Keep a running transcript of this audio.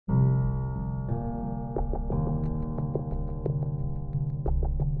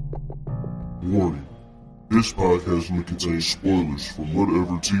Warning. This podcast may contain spoilers from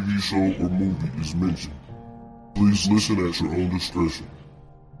whatever TV show or movie is mentioned. Please listen at your own discretion.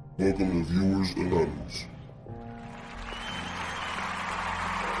 Welcome to Viewers Anonymous.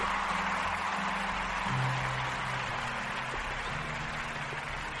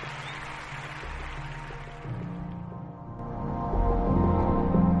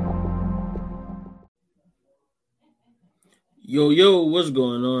 Yo, what's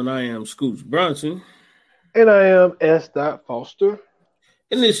going on? I am Scoots Bronson. And I am S. Foster.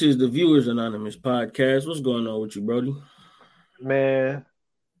 And this is the Viewers Anonymous podcast. What's going on with you, Brody? Man,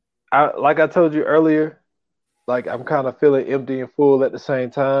 like I told you earlier, like I'm kind of feeling empty and full at the same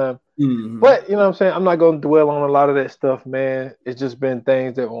time. Mm-hmm. But, you know what I'm saying? I'm not going to dwell on a lot of that stuff, man. It's just been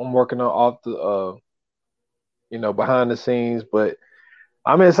things that I'm working on off the, behind the scenes. But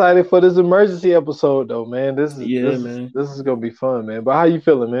I'm excited for this emergency episode, though, man. This is gonna be fun, man. But how you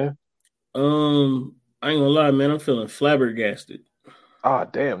feeling, man? I ain't gonna lie, man. I'm feeling flabbergasted. Oh,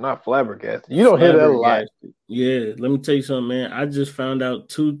 damn, not flabbergasted. You don't hear that a lot. Yeah, let me tell you something, man. I just found out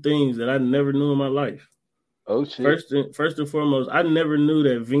two things that I never knew in my life. Oh shit! First and foremost, I never knew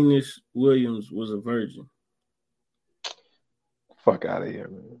that Venus Williams was a virgin. Fuck out of here,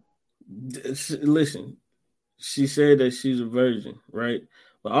 man. Listen. She said that she's a virgin, right?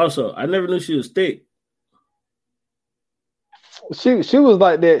 But also, I never knew she was thick. She was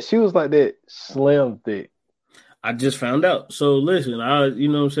like that. She was like that slim thick. I just found out. So listen, I was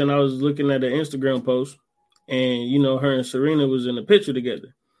looking at an Instagram post, and her and Serena was in a picture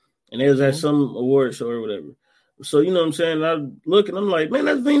together, and they was at some award show or whatever. So I look and I'm like, man,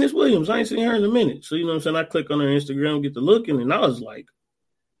 that's Venus Williams. I ain't seen her in a minute. So I click on her Instagram, get to looking, and I was like,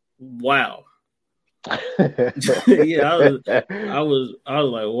 wow. Yeah, I was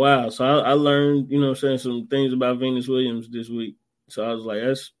like, wow. So I learned, some things about Venus Williams this week. So I was like,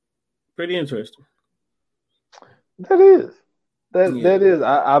 that's pretty interesting. That is.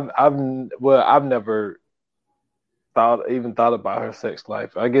 I've never thought about her sex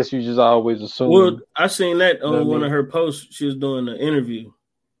life. I guess you just always assume. Well, I seen that on one of her posts. She was doing an interview,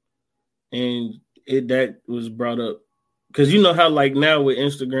 and that was brought up. Because you know how, like, now with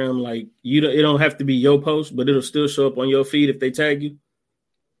Instagram, like, it don't have to be your post, but it'll still show up on your feed if they tag you.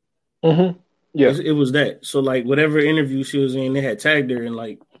 Mm-hmm. Yeah. It was that. So, like, whatever interview she was in, they had tagged her, and,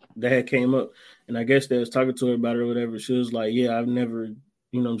 like, that had came up. And I guess they was talking to her about it or whatever. She was like, yeah, I've never,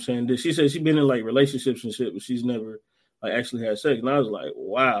 She said she's been in, like, relationships and shit, but she's never, like, actually had sex. And I was like,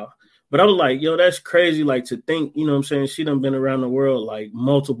 wow. But I was like, yo, that's crazy, like, to think, she done been around the world, like,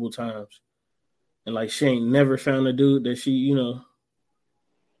 multiple times. And, like, she ain't never found a dude that she,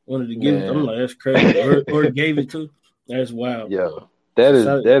 wanted to give it to. I'm like, that's crazy. or gave it to. That's wild. Yeah. That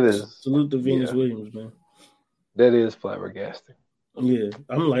is. Salute to Venus Williams, man. That is flabbergasting. Yeah.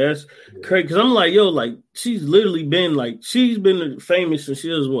 I'm like, that's crazy. Because I'm like, yo, like, she's literally been, like, she's been famous since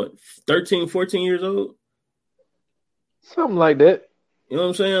she was, what, 13, 14 years old? Something like that. You know what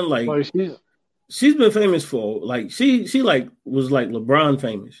I'm saying? Like she's been famous for, like, she like, was, like, LeBron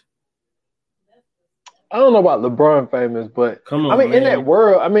famous. I don't know about LeBron famous, but come on, man. In that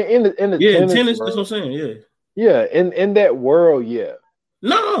world, in the tennis world, that's what I'm saying, yeah. Yeah, in that world, yeah.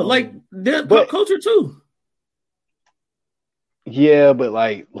 No, like that pop culture too. Yeah, but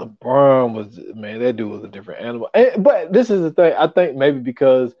like LeBron was, man, that dude was a different animal. But this is the thing, I think maybe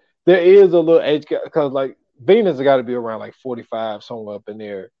because there is a little age gap, because like Venus has got to be around like 45, somewhere up in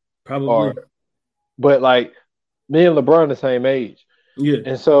there. Probably. But like me and LeBron the same age. Yeah.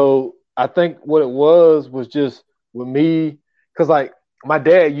 And so I think what it was just with me, because like my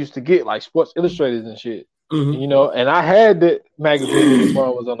dad used to get like Sports Illustrated and shit, and I had that magazine when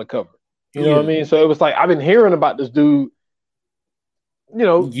LeBron was on the cover. You know what I mean? So it was like I've been hearing about this dude,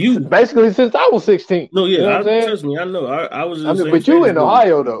 basically since I was 16. No, yeah, trust me, I know. I was. But you in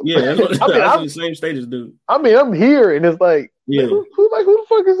Ohio though? Yeah, I was in the same state as dude. I mean, I'm here, and it's like, yeah, who the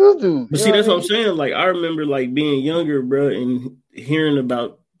fuck is this dude? But see, that's what I'm saying. Like, I remember like being younger, bro, and hearing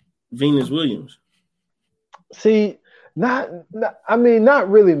about Venus Williams. See, not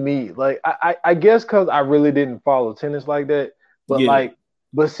really me. Like, I guess because I really didn't follow tennis like that. But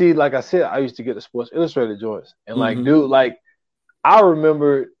but see, like I said, I used to get the Sports Illustrated joints, and like, dude, like, I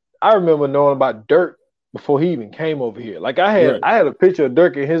remember knowing about Dirk before he even came over here. Like, I had a picture of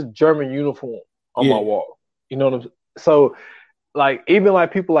Dirk in his German uniform on my wall. You know what I'm saying? So, like, even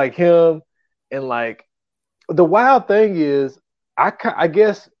like people like him, and like, the wild thing is, I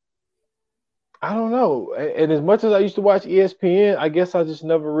guess. I don't know. And as much as I used to watch ESPN, I guess I just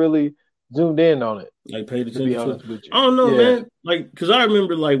never really zoomed in on it. Like paid attention to it. I don't know, man. Like, because I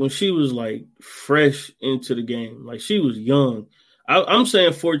remember like when she was like fresh into the game, like she was young. I'm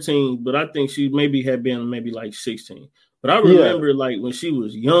saying 14, but I think she maybe had been maybe like 16. But I remember like when she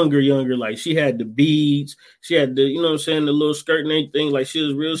was younger, like she had the beads, she had the, you know what I'm saying, the little skirt and everything, like she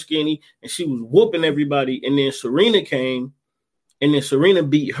was real skinny and she was whooping everybody. And then Serena came and then Serena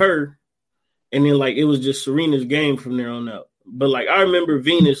beat her. And then like it was just Serena's game from there on out. But like I remember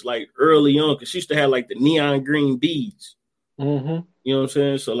Venus like early on because she used to have like the neon green beads. Mm-hmm. You know what I'm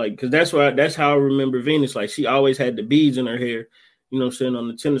saying? So like, because that's how I remember Venus. Like she always had the beads in her hair. You know what I'm saying, on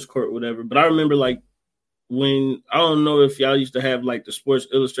the tennis court, or whatever. But I remember like when I don't know if y'all used to have like the Sports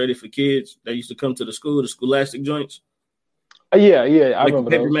Illustrated for kids that used to come to the Scholastic joints. Yeah, like I remember the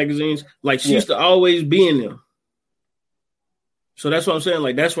paper those magazines. Like she used to always be in them. So that's what I'm saying.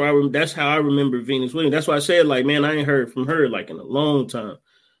 Like that's that's how I remember Venus Williams. That's why I said like, man, I ain't heard from her like in a long time.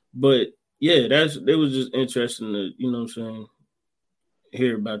 But yeah, it was just interesting to, you know what I'm saying,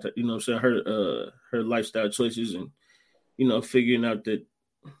 hear about that. You know what I'm saying, her lifestyle choices and, you know, figuring out that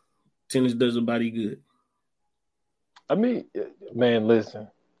tennis does a body good. I mean, man, listen,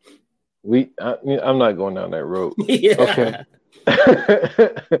 I'm not going down that road. Yeah. Okay.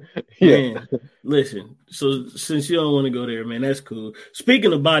 Man, listen. So since you don't want to go there, man, that's cool.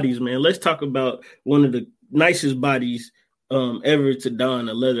 Speaking of bodies, man, let's talk about one of the nicest bodies ever to don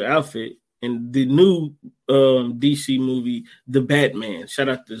a leather outfit. And the new DC movie, The Batman. Shout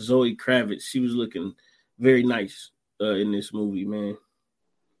out to Zoe Kravitz. She was looking very nice in this movie, man.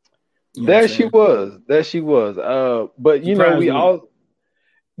 You know she was. But you know,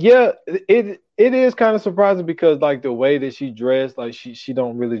 it is kind of surprising because like the way that she dressed, like she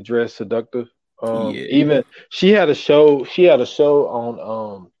don't really dress seductive. Even she had a show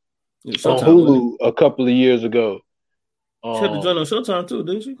on Hulu a couple of years ago. She had to join on Showtime too,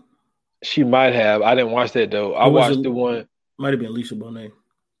 didn't she? She might have. I didn't watch that though. I watched the one. Might have been Lisa Bonet.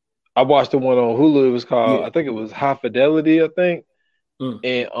 I watched the one on Hulu. It was called, I think it was High Fidelity, I think.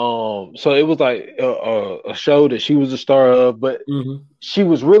 And so it was like a show that she was a star of, but she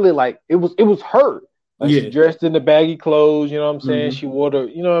was really like it was her. Like she dressed in the baggy clothes, you know what I'm saying? She wore the,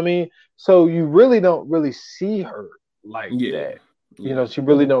 you know what I mean? So you really don't really see her like that. You know, she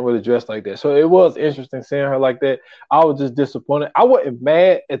really don't really dress like that. So it was interesting seeing her like that. I was just disappointed. I wasn't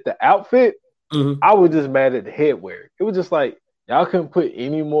mad at the outfit. I was just mad at the headwear. It was just like, y'all couldn't put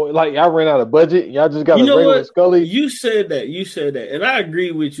any more. Like y'all ran out of budget. Y'all just got a regular Scully. You said that, and I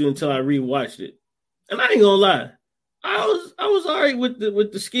agree with you until I rewatched it. And I ain't gonna lie, I was all right with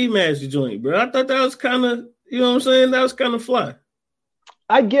the ski mask joint, bro. I thought that was kind of, you know what I'm saying, that was kind of fly.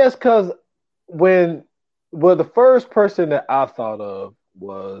 I guess because the first person that I thought of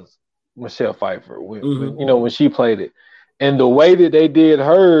was Michelle Pfeiffer when you know, when she played it, and the way that they did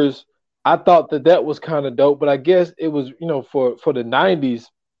hers. I thought that was kind of dope, but I guess it was, you know, for the 90s,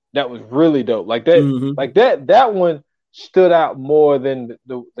 that was really dope. Like that, like that one stood out more than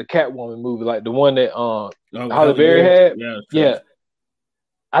the Catwoman movie, like the one that Halle Berry had. Yeah.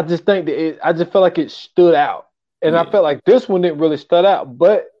 I just think that I just felt like it stood out, and I felt like this one didn't really stand out.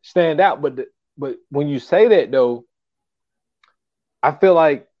 But when you say that though, I feel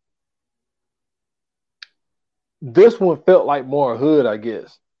like this one felt like more hood, I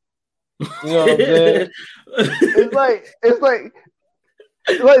guess. You know what I'm saying? it's like,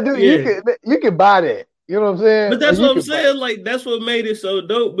 dude, you can buy that. You know what I'm saying? But that's what I'm saying. Like that's what made it so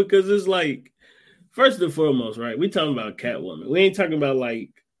dope, because it's like, first and foremost, right? We talking about Catwoman. We ain't talking about like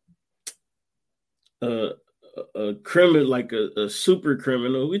a criminal, like a super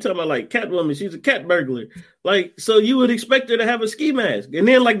criminal. We talking about like Catwoman. She's a cat burglar. Like, so you would expect her to have a ski mask, and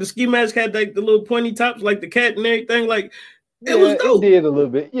then like the ski mask had like the little pointy tops, like the cat and everything. Like. It was dope. It did a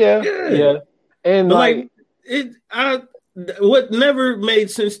little bit, yeah. And but what never made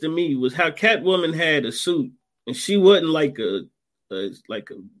sense to me was how Catwoman had a suit and she wasn't like a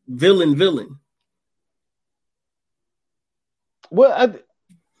villain. Well,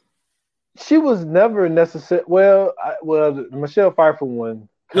 she was never necessary. Well, the Michelle Pfeiffer one.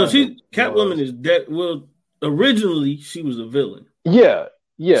 No, Catwoman is that. Well, originally she was a villain. Yeah.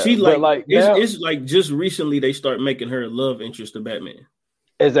 She it's like just recently they start making her a love interest of Batman.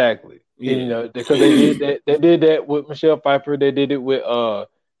 Exactly. Yeah. You know, because they did that with Michelle Pfeiffer. They did it with Anne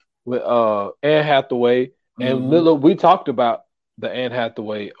Hathaway. And we talked about the Anne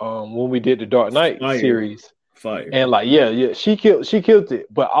Hathaway when we did the Dark Knight series. Fire. And like, she killed it.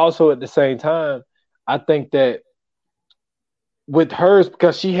 But also at the same time, I think that with hers,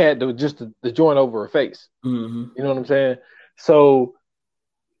 because she had the joint over her face. You know what I'm saying? So.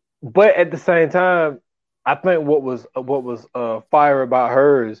 But at the same time, I think what was fire about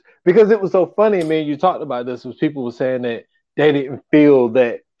hers, because it was so funny. I mean, you talked about this, was people were saying that they didn't feel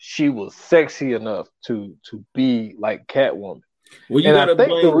that she was sexy enough to be like Catwoman. Well, And I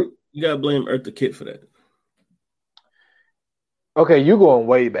think you gotta blame Eartha Kitt for that. Okay, you're going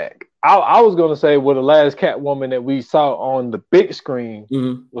way back. I was gonna say, well, the last Catwoman that we saw on the big screen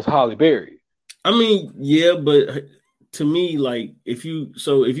was Halle Berry. I mean, yeah, but to me, like if you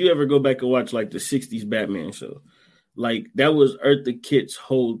ever go back and watch like the '60s Batman show, like that was Eartha Kitt's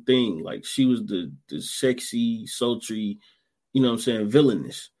whole thing. Like she was the sexy, sultry, you know what I'm saying,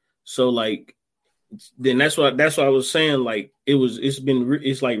 villainous. So like then that's why I was saying like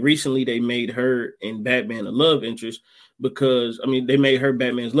it's like recently they made her and Batman a love interest because I mean they made her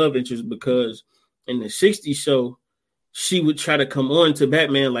Batman's love interest because in the '60s show she would try to come on to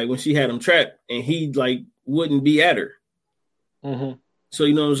Batman like when she had him trapped and he like wouldn't be at her. Mm-hmm. So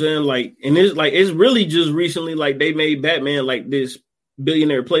you know what I'm saying? Like, and it's really just recently like they made Batman like this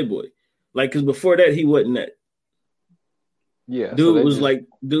billionaire playboy, like because before that he wasn't that. Yeah, dude was like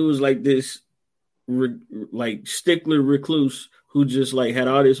this like stickler recluse who just like had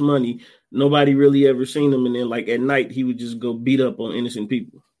all this money. Nobody really ever seen him, and then like at night he would just go beat up on innocent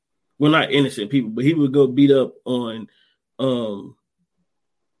people. Well, not innocent people, but he would go beat up on.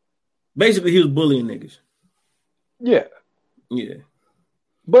 Basically, he was bullying niggas. Yeah.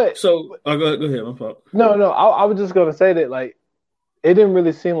 But so go ahead. My fault. No. I was just gonna say that like it didn't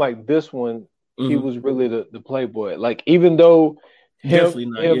really seem like this one. He was really the playboy. Like even though definitely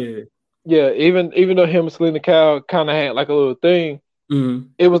not. Even though him and Selena Kyle kind of had like a little thing,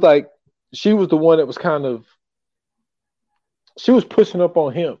 it was like she was the one that was kind of she was pushing up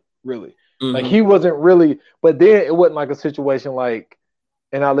on him really. Like he wasn't really. But then it wasn't like a situation like,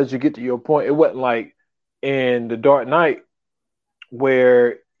 and I'll let you get to your point. It wasn't like in The Dark Knight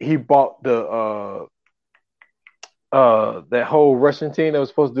where he bought the that whole Russian team that was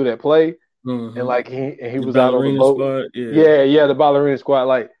supposed to do that play, and like he was out on the boat. Squad, the ballerina squad.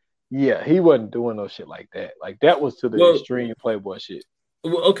 Like, yeah, he wasn't doing no shit like that. Like that was to the extreme playboy shit.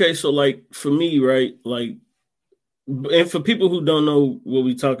 Well, okay, so like for me, right, like, and for people who don't know what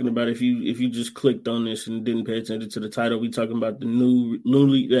we're talking about, if you just clicked on this and didn't pay attention to the title, we talking about the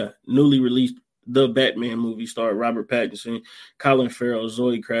newly released The Batman movie, starring Robert Pattinson, Colin Farrell,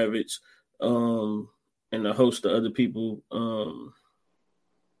 Zoe Kravitz, and a host of other people. Who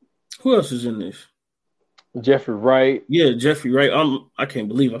else is in this? Jeffrey Wright. Yeah, Jeffrey Wright. I can't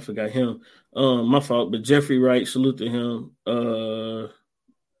believe I forgot him. My fault, but Jeffrey Wright, salute to him.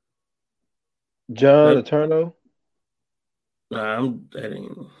 John Eterno. Nah, that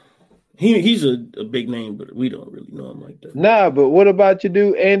ain't. He's a big name, but we don't really know him like that. Nah, but what about you,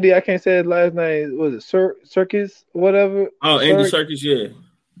 dude? Andy, I can't say his last name. Was it Serkis? Whatever. Oh, Andy Serkis, yeah.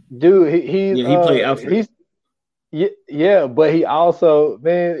 Dude, he played Alfred. But he also,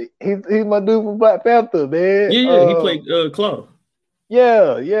 man, he's my dude from Black Panther, man. Yeah, he played Claw.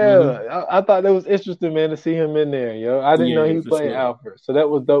 Yeah. I thought that was interesting, man, to see him in there, yo. I didn't know he played Alfred, so that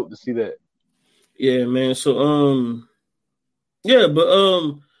was dope to see that. Yeah, man. So,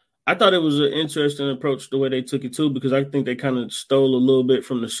 I thought it was an interesting approach the way they took it too, because I think they kind of stole a little bit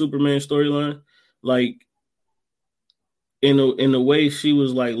from the Superman storyline, like in a way she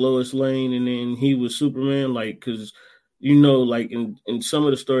was like Lois Lane and then he was Superman, like because like in some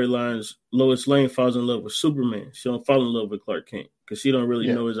of the storylines, Lois Lane falls in love with Superman. She don't fall in love with Clark Kent because she don't really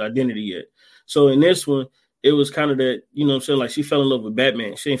know his identity yet. So in this one, it was kind of that, you know what I'm saying, like she fell in love with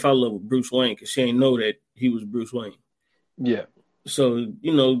Batman. She ain't fall in love with Bruce Wayne because she ain't know that he was Bruce Wayne. Yeah. So,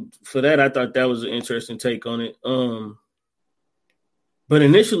 for that, I thought that was an interesting take on it. But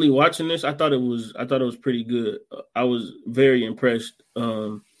initially watching this, I thought it was pretty good. I was very impressed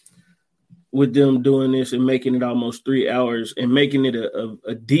with them doing this and making it almost 3 hours and making it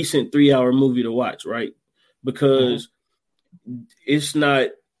a decent 3-hour movie to watch, right? Because it's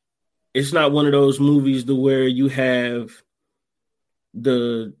not one of those movies to where you have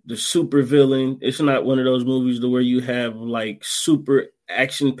the super villain. It's not one of those movies to where you have like super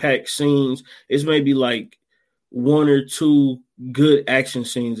action-packed scenes. It's maybe like one or two good action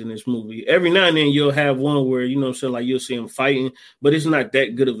scenes in this movie. Every now and then you'll have one where, you know what I'm saying, like you'll see them fighting, but it's not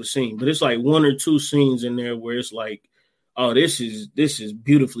that good of a scene. But it's like one or two scenes in there where it's like, oh, this is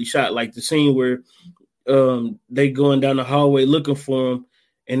beautifully shot. Like the scene where they going down the hallway looking for him,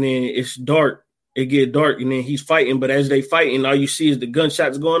 and then it's dark. It get dark, and then he's fighting. But as they fighting, all you see is the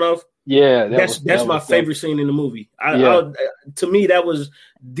gunshots going off. Yeah, that's my favorite scene in the movie. To me, that was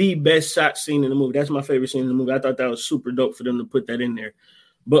the best shot scene in the movie. That's my favorite scene in the movie. I thought that was super dope for them to put that in there.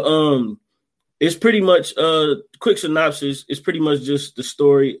 But it's pretty much quick synopsis. It's pretty much just the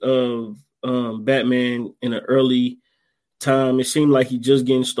story of Batman in an early time. It seemed like he's just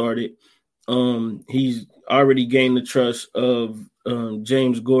getting started. He's already gained the trust of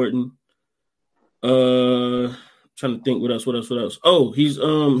James Gordon. Trying Trying to think what else. Oh, he's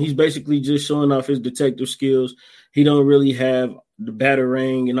basically just showing off his detective skills. He don't really have the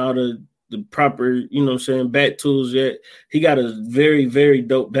batarang and all the proper, bat tools yet. He got a very, very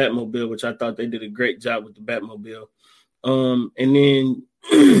dope Batmobile, which I thought they did a great job with the Batmobile. And then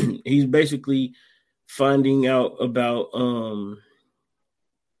he's basically finding out about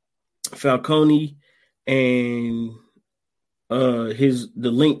Falcone and the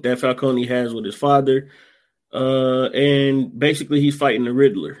link that Falcone has with his father. And basically he's fighting the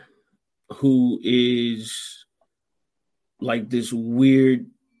Riddler, who is like this weird,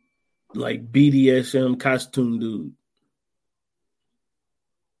 like BDSM costume dude,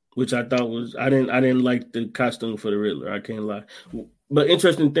 which I thought was I didn't like the costume for the Riddler. I can't lie. But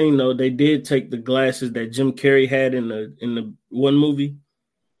interesting thing though, they did take the glasses that Jim Carrey had in the one movie,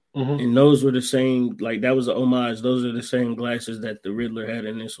 and those were the same. Like that was an homage. Those are the same glasses that the Riddler had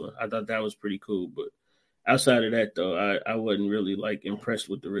in this one. I thought that was pretty cool. But outside of that though, I wasn't really like impressed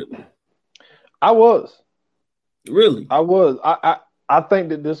with the Riddler. I was. I think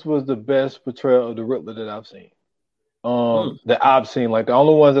that this was the best portrayal of the Riddler that I've seen. Like the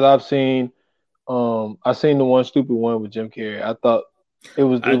only ones that I've seen, I seen the one stupid one with Jim Carrey. I thought it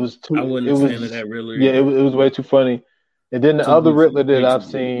was too. I wasn't a fan of that Riddler. Yeah, it was way too funny. And then the other Riddler that I've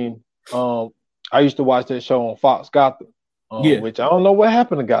seen, I used to watch that show on Fox, Gotham, which I don't know what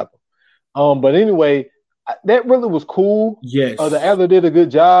happened to Gotham. But anyway, that Riddler was cool. Yes, the actor did a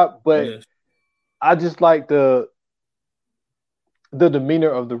good job, but I just like the demeanor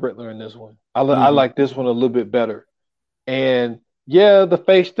of the Riddler in this one. I like this one a little bit better. And yeah, the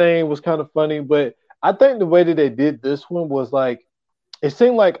face thing was kind of funny, but I think the way that they did this one was like, it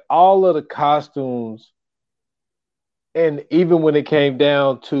seemed like all of the costumes, and even when it came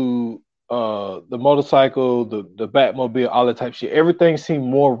down to the motorcycle, the Batmobile, all that type of shit, everything seemed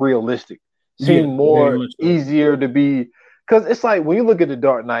more realistic, seemed more easier to be. Because it's like, when you look at The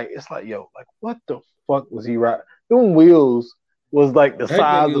Dark Knight, it's like, yo, like, what the fuck was he riding? Them wheels was like the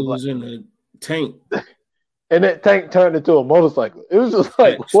size of was in a tank. And that tank turned into a motorcycle. It was just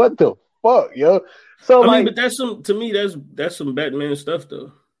like, what the fuck, yo? So I mean, but that's some Batman stuff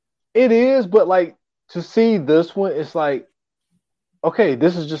though. It is, but like to see this one, it's like, okay,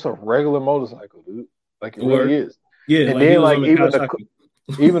 this is just a regular motorcycle, dude. Like it really is. Yeah, and then like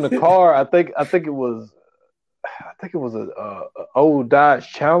even the car, I think it was a old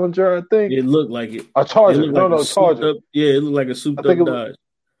Dodge Challenger. I think it looked like it. A Charger. Charger. It looked like a souped up Dodge.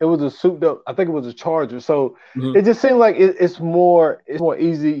 It was a souped up. I think it was a Charger. So it just seemed like it's more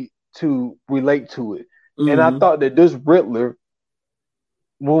easy to relate to it. And I thought that this Riddler,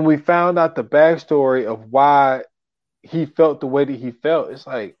 when we found out the backstory of why he felt the way that he felt, it's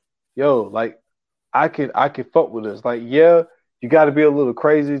like, yo, like I could fuck with this. Like, yeah, you got to be a little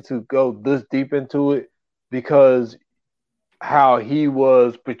crazy to go this deep into it, because how he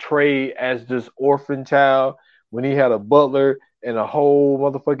was portrayed as this orphan child when he had a butler and a whole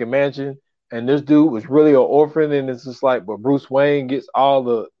motherfucking mansion, and this dude was really an orphan, and it's just like, but Bruce Wayne gets all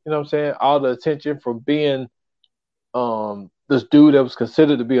the, you know what I'm saying, all the attention from being this dude that was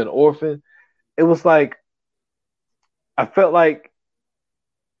considered to be an orphan. It was like, I felt like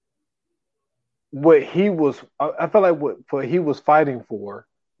what he was fighting for,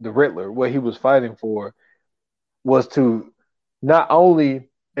 the Riddler, what he was fighting for was to not only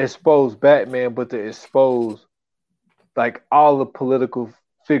expose Batman, but to expose like all the political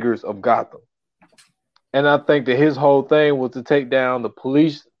figures of Gotham. And I think that his whole thing was to take down the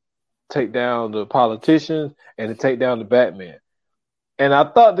police, take down the politicians, and to take down the Batman. And I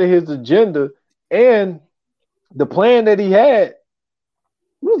thought that his agenda and the plan that he had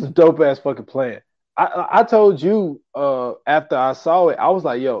was a dope ass fucking plan. I told you after I saw it, I was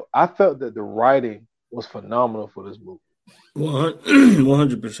like, yo, I felt that the writing was phenomenal for this movie.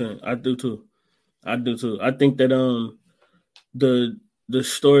 100%. I do too. I think that the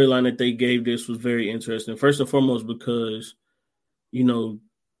storyline that they gave this was very interesting. First and foremost, because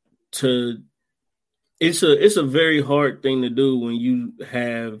it's a very hard thing to do when you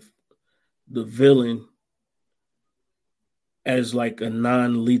have the villain as like a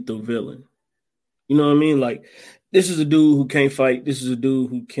non-lethal villain. You know what I mean? Like, this is a dude who can't fight. This is a dude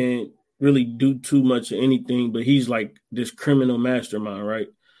who can't really do too much of anything, but he's like this criminal mastermind, right?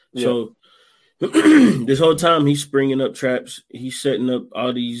 Yeah. So this whole time he's springing up traps. He's setting up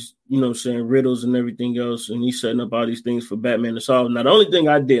all these, riddles and everything else, and he's setting up all these things for Batman to solve. Now, the only thing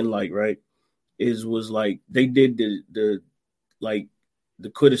I didn't like, right, was like they did the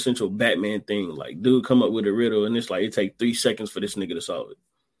quintessential Batman thing. Like, dude come up with a riddle, and it's like it take 3 seconds for this nigga to solve it.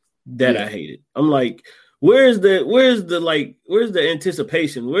 That I hated. I'm like, where's the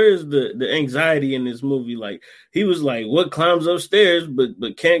anticipation? Where's the anxiety in this movie? Like he was like, what climbs upstairs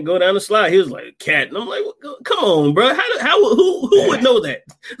but can't go down the slide? He was like, cat. And I'm like, come on, bro. Who would know that?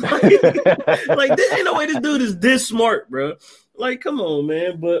 Like there ain't no way this dude is this smart, bro. Like, come on,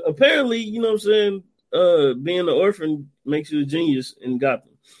 man. But apparently, you know what I'm saying, being an orphan makes you a genius in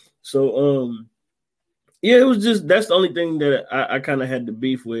Gotham. So yeah, it was just that's the only thing that I kind of had to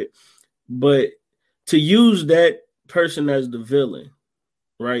beef with. But to use that person as the villain,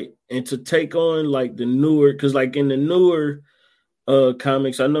 right? And to take on like the newer, because like in the newer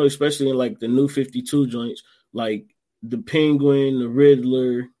comics, I know especially in like the new 52 joints, like the Penguin, the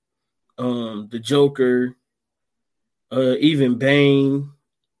Riddler, the Joker, even Bane,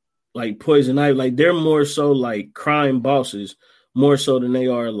 like Poison Ivy, like they're more so like crime bosses, more so than they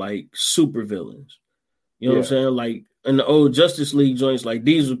are like super villains. You know what I'm saying? Like in the old Justice League joints, like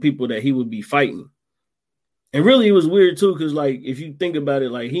these were people that he would be fighting. And really it was weird too, because like if you think about it,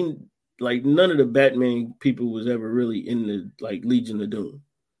 like none of the Batman people was ever really in the like Legion of Doom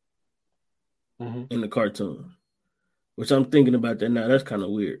in the cartoon. Which I'm thinking about that now. That's kind of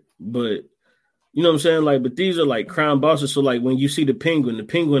weird. But you know what I'm saying? Like, but these are like crime bosses. So like when you see the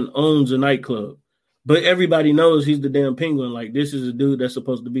Penguin owns a nightclub. But everybody knows he's the damn Penguin. Like this is a dude that's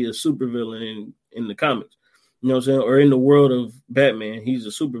supposed to be a supervillain in the comics. You know what I'm saying? Or in the world of Batman, he's a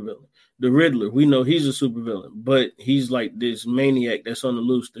supervillain. The Riddler, we know he's a supervillain, but he's like this maniac that's on the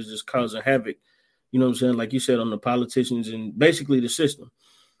loose that's just causing havoc. You know what I'm saying? Like you said, on the politicians and basically the system.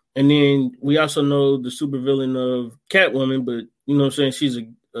 And then we also know the supervillain of Catwoman, but you know what I'm saying? She's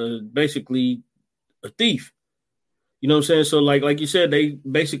basically a thief. You know what I'm saying? So like you said, they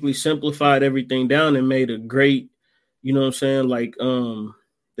basically simplified everything down and made a great, you know what I'm saying? Like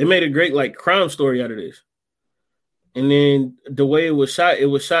they made a great like crime story out of this. And then the way it was shot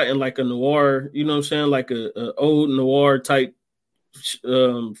in like a noir, you know what I'm saying? Like a old noir type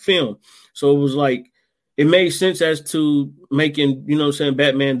film. So it was like it made sense as to making, you know what I'm saying,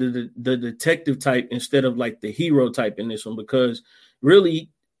 Batman the detective type instead of like the hero type in this one, because really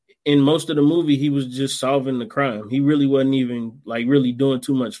in most of the movie, he was just solving the crime. He really wasn't even like really doing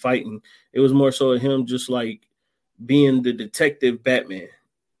too much fighting. It was more so him just like being the detective Batman,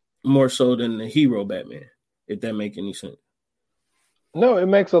 more so than the hero Batman, if that make any sense. No, it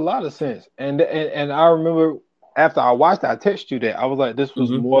makes a lot of sense. And I remember after I watched it, I texted you that I was like, this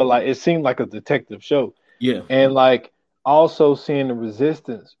was more like, it seemed like a detective show. Yeah. And like also seeing the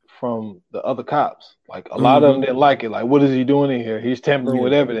resistance from the other cops. Like a lot of them didn't like it. Like, what is he doing in here? He's tampering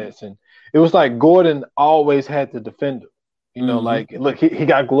with evidence. And it was like Gordon always had to defend him. You know, like, look, he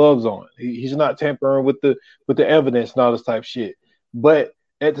got gloves on. He's not tampering with the evidence and all this type of shit. But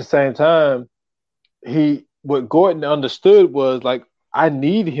at the same time, what Gordon understood was like, I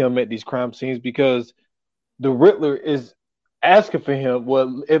need him at these crime scenes because the Riddler is asking for him,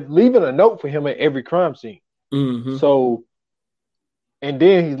 leaving a note for him at every crime scene. So, and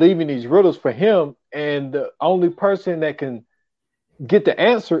then he's leaving these riddles for him, and the only person that can get the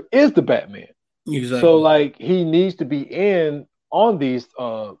answer is the Batman. Exactly. So, like, he needs to be in on these,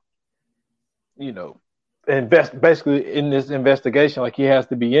 basically in this investigation. Like, he has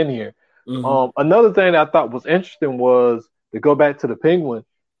to be in here. Another thing that I thought was interesting was to go back to the Penguin.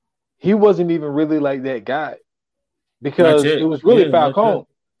 He wasn't even really like that guy because it was really Falcone.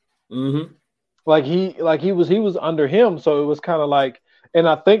 Like he was under him, so it was kind of like, and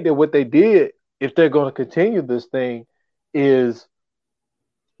I think that what they did, if they're going to continue this thing, is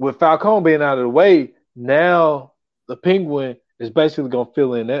with Falcone being out of the way, now the Penguin is basically going to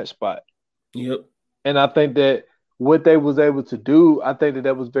fill in that spot. Yep. And I think that what they was able to do, I think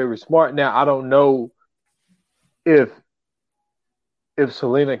that was very smart. Now I don't know if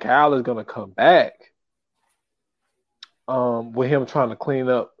Selena Kyle is going to come back, with him trying to clean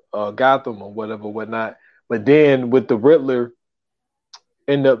up Gotham or whatnot. But then with the Riddler,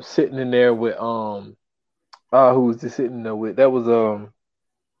 end up sitting in there with who was just sitting there with? That was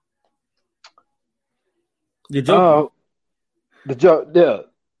the Joker.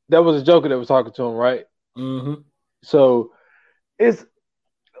 That was a Joker that was talking to him, right? So this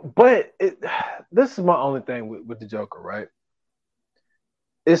is my only thing with the Joker, right?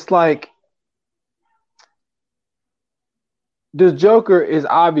 It's like the Joker is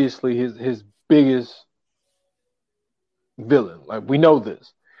obviously his biggest villain. Like, we know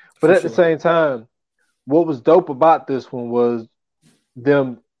this. But at the same time, what was dope about this one was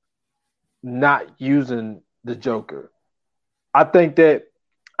them not using the Joker. I think that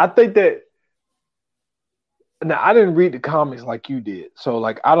now I didn't read the comics like you did. So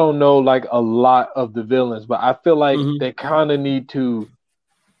like I don't know like a lot of the villains, but I feel like they kind of need to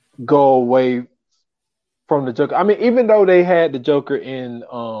go away from the Joker. I mean, even though they had the Joker in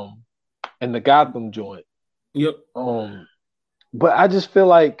the Gotham joint. Yep. But I just feel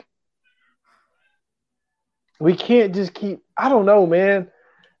like we can't just keep. I don't know, man.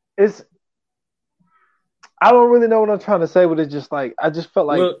 I don't really know what I'm trying to say, but it's just like I just felt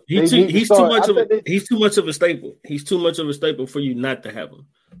like he's too much of a staple. He's too much of a staple for you not to have him,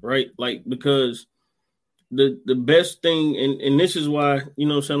 right? Like, because the best thing, and this is why, you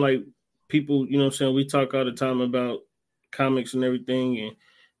know what I'm saying, like, people, you know what I'm saying, we talk all the time about comics and everything, and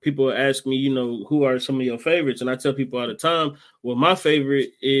people ask me, you know, who are some of your favorites? And I tell people all the time, well, my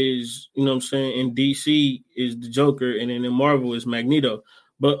favorite is, you know what I'm saying, in DC is the Joker, and then in Marvel is Magneto.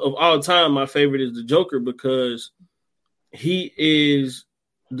 But of all time, my favorite is the Joker because he is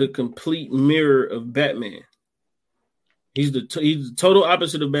the complete mirror of Batman. He's the total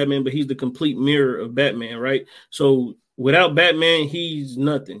opposite of Batman, but he's the complete mirror of Batman, right? So without Batman, he's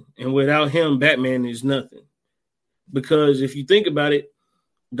nothing. And without him, Batman is nothing. Because if you think about it,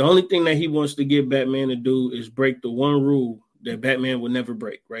 the only thing that he wants to get Batman to do is break the one rule that Batman would never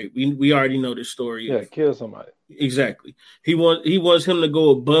break, right? We already know this story. Yeah, kill somebody. Exactly. He wants him to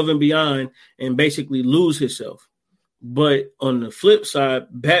go above and beyond and basically lose himself. But on the flip side,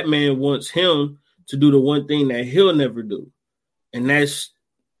 Batman wants him to do the one thing that he'll never do, and that's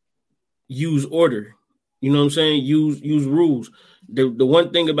use order. You know what I'm saying? Use rules. The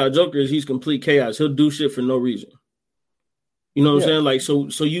one thing about Joker is he's complete chaos. He'll do shit for no reason. You know what I'm saying? Like, so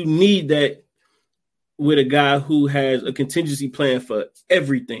you need that with a guy who has a contingency plan for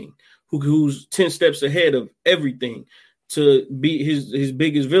everything, who's 10 steps ahead of everything. To be his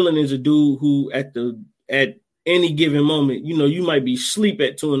biggest villain is a dude who at any given moment, you know, you might be asleep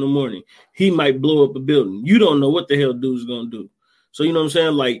at 2 a.m. He might blow up a building. You don't know what the hell dude's gonna do. So you know what I'm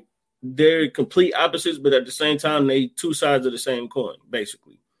saying? Like, they're complete opposites, but at the same time, they two sides of the same coin,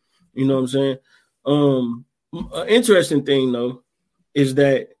 basically. You know what I'm saying? An interesting thing though is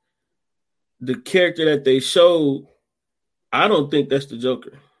that the character that they showed, I don't think that's the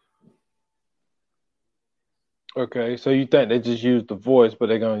Joker. Okay, so you think they just used the voice, but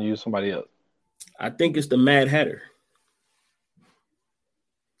they're gonna use somebody else? I think it's the Mad Hatter.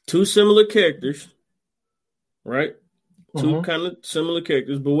 Two similar characters, right? Two kind of similar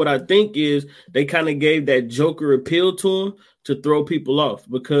characters, but what I think is they kind of gave that Joker appeal to him to throw people off,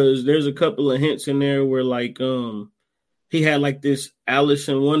 because there's a couple of hints in there where, like, he had like this Alice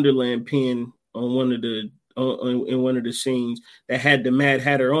in Wonderland pin on one of the in one of the scenes that had the Mad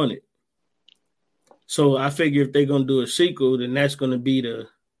Hatter on it. So I figure if they're gonna do a sequel, then that's gonna be the,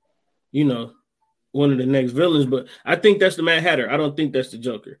 you know, one of the next villains. But I think that's the Mad Hatter. I don't think that's the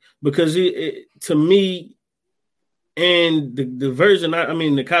Joker, because to me, and the version, I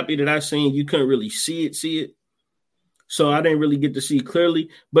mean, the copy that I seen, you couldn't really see it. So I didn't really get to see clearly.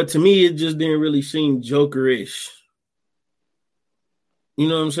 But to me, it just didn't really seem Joker-ish. You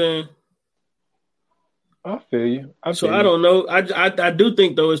know what I'm saying? I feel you. I don't know. I do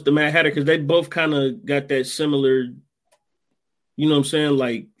think, though, it's the Mad Hatter, because they both kind of got that similar, you know what I'm saying,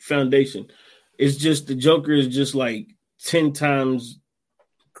 like, foundation. It's just the Joker is just like 10 times,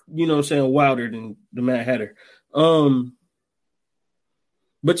 you know what I'm saying, wilder than the Mad Hatter.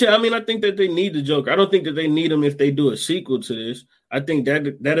 But yeah, I mean, I think that they need the Joker. I don't think that they need him if they do a sequel to this. I think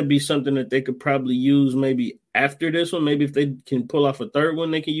that'd be something that they could probably use maybe after this one. But if they can pull off a third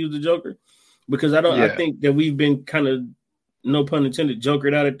one, they can use the Joker. Because I think that we've been kind of, no pun intended,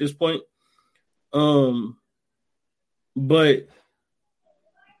 jokered out at this point. But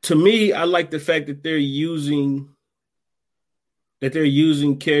to me, I like the fact that they're using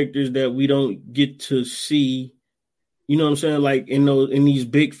characters that we don't get to see. You know what I'm saying? Like in these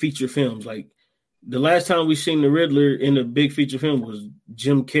big feature films. Like the last time we seen the Riddler in a big feature film was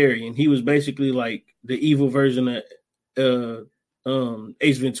Jim Carrey, and he was basically like the evil version of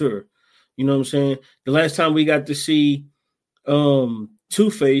Ace Ventura. You know what I'm saying? The last time we got to see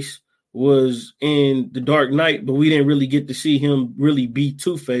Two-Face was in The Dark Knight, but we didn't really get to see him really be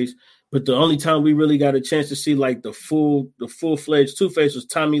Two-Face. But the only time we really got a chance to see like the full-fledged Two-Face was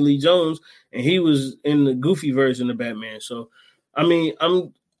Tommy Lee Jones, and he was in the goofy version of Batman. So, I mean,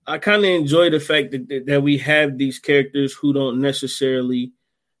 I kind of enjoy the fact that we have these characters who don't necessarily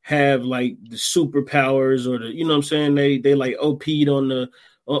have like the superpowers or the, you know what I'm saying, they like OP'd on the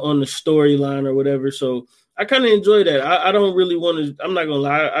storyline or whatever. So I kind of enjoy that. I don't really want to, I'm not gonna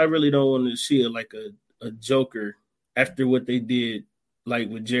lie, I really don't want to see a Joker after what they did like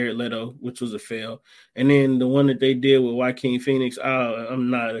with Jared Leto, which was a fail, and then the one that they did with Joaquin Phoenix. I'm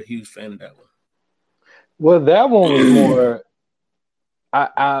not a huge fan of that one. Well, that one was more.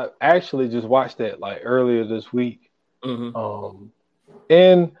 I actually just watched that like earlier this week,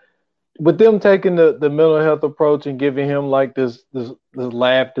 and with them taking the mental health approach and giving him like this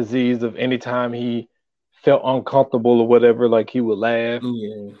laugh disease of anytime he felt uncomfortable or whatever, like he would laugh.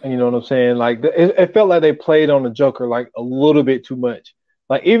 Yeah. And you know what I'm saying? Like it felt like they played on the Joker like a little bit too much.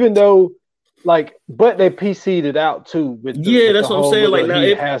 Like even though, like, but they PC'd it out too. With that's what I'm saying. Like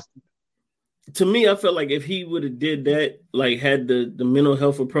now, to me, I felt like if he would have did that, like had the mental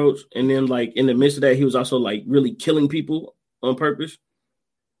health approach, and then like in the midst of that, he was also like really killing people on purpose.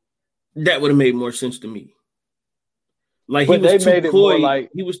 That would have made more sense to me. Like he was too coy. Like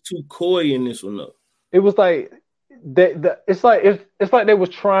he was too coy in this one though. It was like it's like they was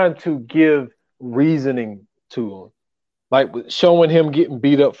trying to give reasoning to him, like showing him getting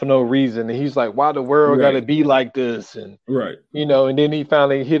beat up for no reason, and he's like, "Why the world got to be like this?" And you know, and then he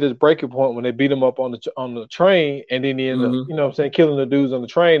finally hit his breaking point when they beat him up on the train, and then he ended up, you know what I'm saying, killing the dudes on the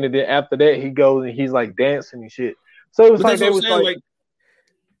train, and then after that he goes and he's like dancing and shit. So it was like they was like,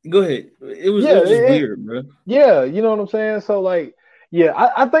 go ahead. It was just weird, bro. Yeah, you know what I'm saying? So like, yeah,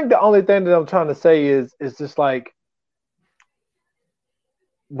 I think the only thing that I'm trying to say is just like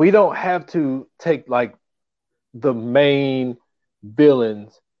we don't have to take like the main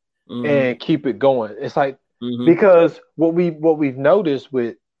villains and keep it going. It's like because what we've noticed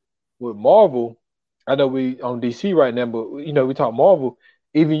with Marvel, I know we on DC right now, but you know, we talk Marvel.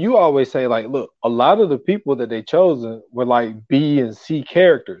 Even you always say like, look, a lot of the people that they chosen were like B and C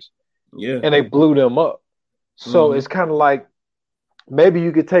characters, and they blew them up. So it's kind of like maybe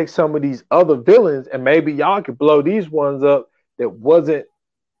you could take some of these other villains and maybe y'all could blow these ones up that wasn't.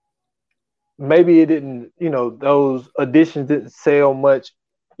 Maybe it didn't, you know, those editions didn't sell much,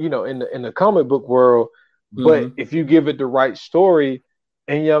 you know, in the comic book world. But if you give it the right story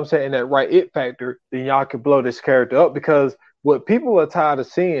and, you know what I'm saying, that right it factor, then y'all can blow this character up. Because what people are tired of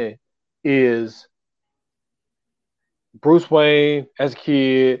seeing is Bruce Wayne as a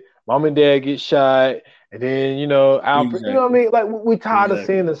kid, mom and dad get shot, and then, you know, Alfred, you know what I mean? Like, we tired of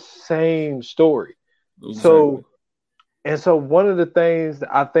seeing the same story. So one of the things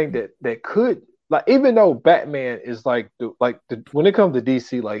that I think that could, like, even though Batman is like when it comes to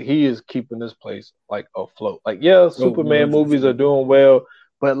DC, like he is keeping this place like afloat. Like, Superman movies are doing well,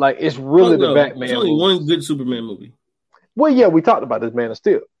 but like it's really the Batman. There's only one good Superman movie. Well, yeah, we talked about this, Man of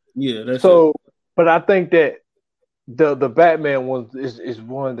Steel. Yeah, that's so. But I think that the Batman one is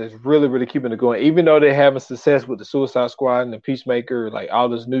one that's really, really keeping it going. Even though they're having success with the Suicide Squad and the Peacemaker, like all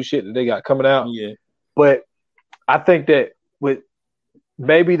this new shit that they got coming out. Yeah. But I think that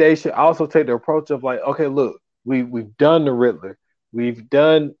maybe they should also take the approach of like, okay, look, we've done the Riddler, we've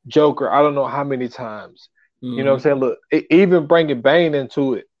done Joker, I don't know how many times. You know what I'm saying? Look, even bringing Bane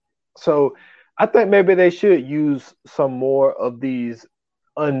into it. So I think maybe they should use some more of these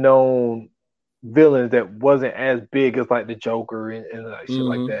unknown villains that wasn't as big as like the Joker and like shit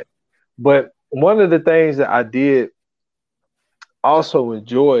like that. But one of the things that I did also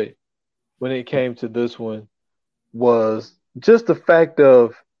enjoy when it came to this one was just the fact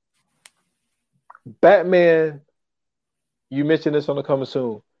of Batman, you mentioned this on the Coming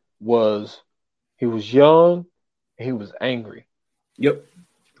Soon, he was young and he was angry. Yep.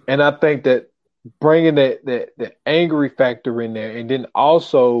 And I think that bringing that angry factor in there, and then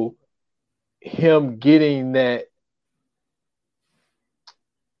also him getting that,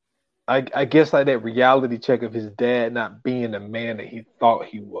 I guess like that reality check of his dad not being the man that he thought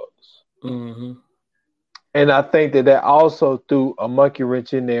he was. And I think that also threw a monkey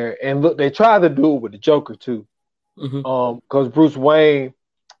wrench in there. And look, they tried to do it with the Joker too. Because Bruce Wayne,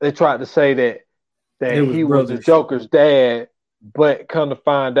 they tried to say that he was the Joker's dad, but come to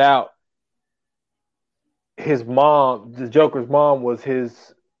find out his mom, the Joker's mom, was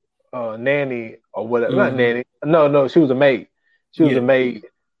his nanny or whatever. Not nanny. No, she was a maid. She was a maid,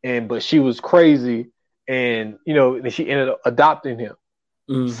 but she was crazy, and you know, and she ended up adopting him.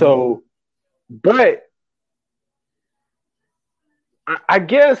 So, but I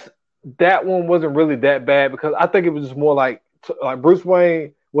guess that one wasn't really that bad because I think it was just more like Bruce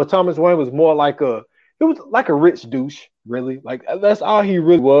Wayne. Well, Thomas Wayne was more like it was like a rich douche, really. Like that's all he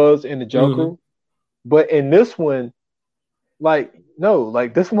really was in the Joker. But in this one, like no,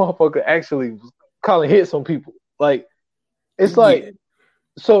 like this motherfucker actually was calling hits on people. Like it's like,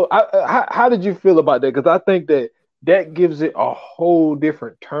 so how did you feel about that? Because I think that gives it a whole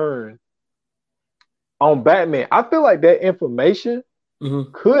different turn on Batman. I feel like that information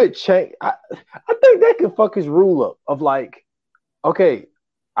could change. I think that can fuck his rule up of like, okay,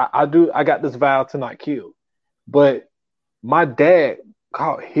 I got this vow to not kill, but my dad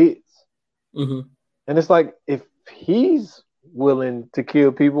called hits. And it's like, if he's willing to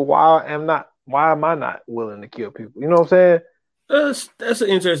kill people, why am I not willing to kill people? You know what I'm saying? That's an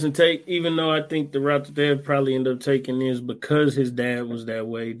interesting take, even though I think the route that they'll probably end up taking is because his dad was that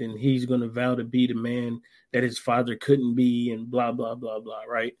way, then he's going to vow to be the man that his father couldn't be and blah, blah, blah, blah,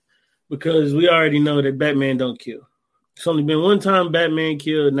 right? Because we already know that Batman don't kill. It's only been one time Batman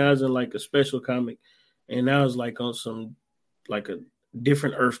killed, now it's in like a special comic, and now it's like on some, like a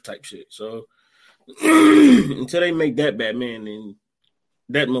different Earth type shit. So until they make that Batman, then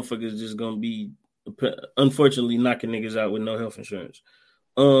that motherfucker is just going to be unfortunately knocking niggas out with no health insurance.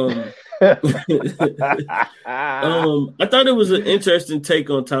 I thought it was an interesting take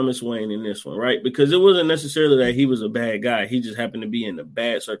on Thomas Wayne in this one, right? Because it wasn't necessarily that he was a bad guy. He just happened to be in a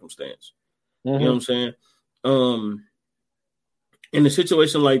bad circumstance. Mm-hmm. You know what I'm saying? In a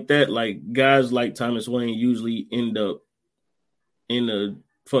situation like that, like guys like Thomas Wayne usually end up in a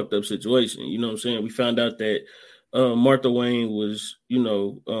fucked up situation. You know what I'm saying? We found out that Martha Wayne was,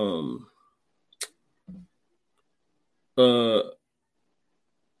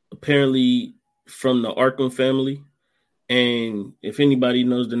 apparently from the Arkham family. And if anybody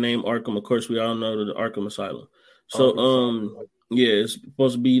knows the name Arkham, of course, we all know the Arkham Asylum. So, yeah, it's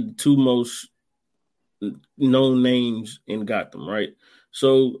supposed to be the two most known names in Gotham, right?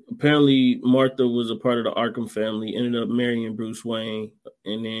 So apparently Martha was a part of the Arkham family, ended up marrying Bruce Wayne,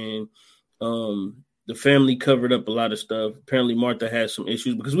 and then the family covered up a lot of stuff. Apparently Martha has some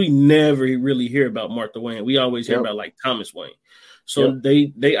issues because we never really hear about Martha Wayne. We always hear about like Thomas Wayne. So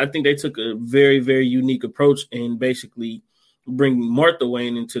they I think they took a very, very unique approach and basically bringing Martha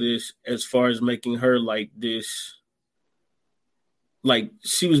Wayne into this as far as making her like this, like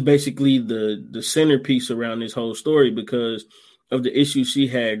she was basically the centerpiece around this whole story because of the issues she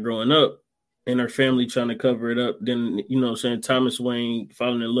had growing up and her family trying to cover it up. Then, Thomas Wayne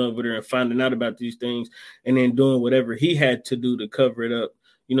falling in love with her and finding out about these things and then doing whatever he had to do to cover it up,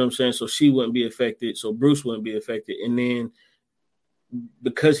 so she wouldn't be affected, so Bruce wouldn't be affected. And then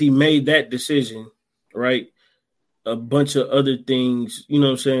because he made that decision, right, a bunch of other things,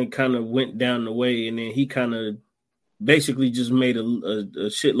 kind of went down the way, and then he kind of basically just made a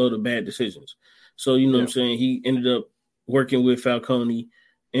shitload of bad decisions. So, he ended up working with Falcone,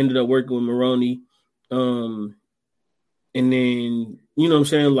 ended up working with Maroni. And then,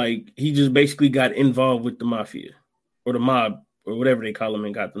 like he just basically got involved with the mafia or the mob or whatever they call them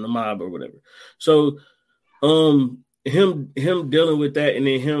in Gotham, the mob or whatever. So, him dealing with that and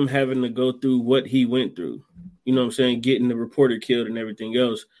then him having to go through what he went through, getting the reporter killed and everything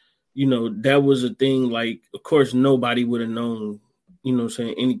else, that was a thing. Like, of course, nobody would have known,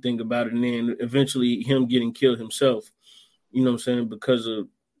 anything about it. And then eventually him getting killed himself, because of,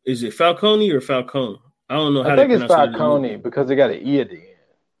 is it Falcone or Falcone? I don't know how. I think it's Falcone because they got an E at the end.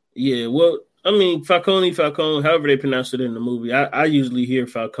 Yeah, well, I mean, Falcone, however they pronounce it in the movie. I usually hear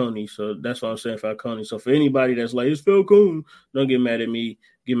Falcone, so that's why I'm saying Falcone. So for anybody that's like, it's Falcone, don't get mad at me,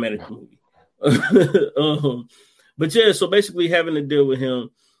 get mad at the movie. But yeah, so basically having to deal with him,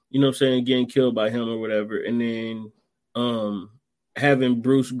 getting killed by him or whatever, and then having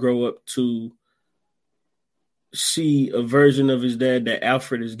Bruce grow up to see a version of his dad that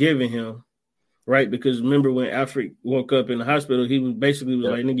Alfred is giving him. Right, because remember when Alfred woke up in the hospital, he was basically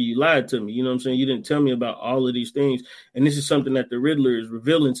like, "Nigga, you lied to me." You know what I'm saying? You didn't tell me about all of these things, and this is something that the Riddler is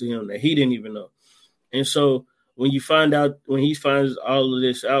revealing to him that he didn't even know. And so when he finds all of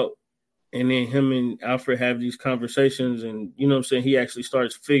this out, and then him and Alfred have these conversations, and he actually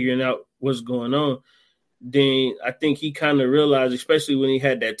starts figuring out what's going on. Then I think he kind of realized, especially when he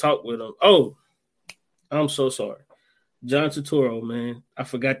had that talk with him. Oh, I'm so sorry. John Turturro, man. I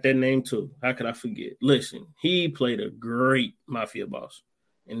forgot that name too. How could I forget? Listen, he played a great mafia boss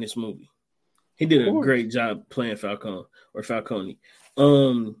in this movie. He did a great job playing Falcone.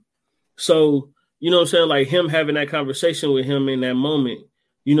 So, like him having that conversation with him in that moment,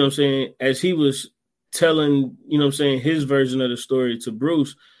 as he was telling, his version of the story to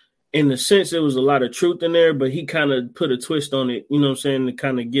Bruce, in a sense, there was a lot of truth in there, but he kind of put a twist on it, to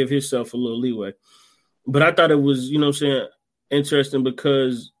kind of give himself a little leeway. But I thought it was, interesting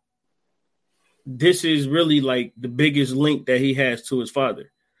because this is really like the biggest link that he has to his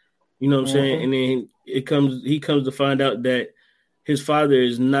father. You know what I'm saying? And then he comes to find out that his father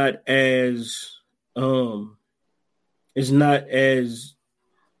is not as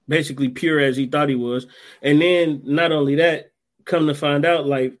basically pure as he thought he was. And then not only that, come to find out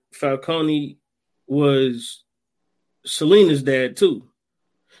like Falcone was Selena's dad too.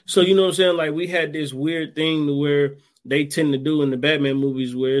 So, you know what I'm saying? Like we had this weird thing where they tend to do in the Batman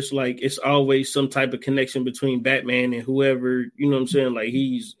movies where it's like it's always some type of connection between Batman and whoever, you know what I'm saying, like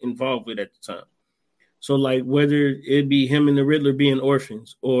he's involved with at the time. So like whether it be him and the Riddler being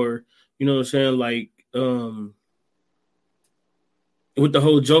orphans or, you know what I'm saying, like with the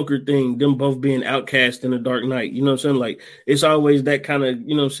whole Joker thing, them both being outcast in the Dark Knight, you know what I'm saying? Like it's always that kind of,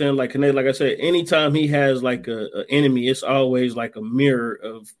 you know what I'm saying? Like connect, like I said, anytime he has like a enemy, it's always like a mirror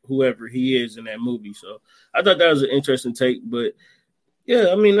of whoever he is in that movie. So I thought that was an interesting take, but yeah,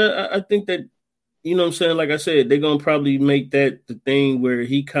 I mean, I think that, you know what I'm saying? Like I said, they're gonna probably make that the thing where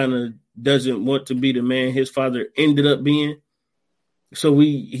he kind of doesn't want to be the man his father ended up being. So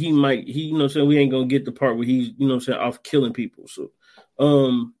he might, you know what I'm saying, we ain't gonna get the part where he's, you know what I'm saying, off killing people. So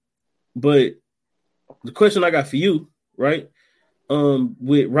but the question I got for you, right?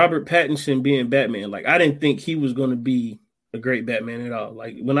 With Robert Pattinson being Batman, like I didn't think he was gonna be a great Batman at all.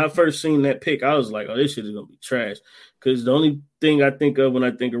 Like when I first seen that pick, I was like, oh, this shit is gonna be trash. Because the only thing I think of when I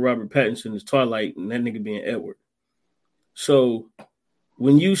think of Robert Pattinson is Twilight and that nigga being Edward. So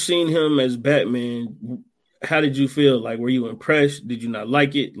when you seen him as Batman, how did you feel? Like, were you impressed? Did you not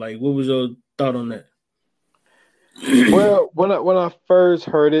like it? Like, what was your thought on that? Well, when I first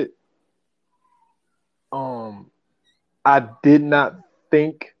heard it, I did not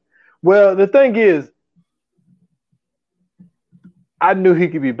think. Well, the thing is, I knew he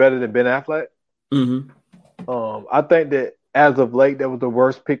could be better than Ben Affleck. Mm-hmm. I think that as of late, that was the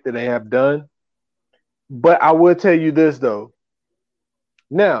worst pick that they have done. But I will tell you this though.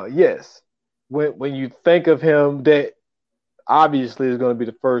 Now, yes, when you think of him, that obviously is going to be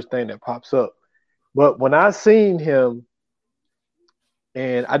the first thing that pops up. But when I seen him,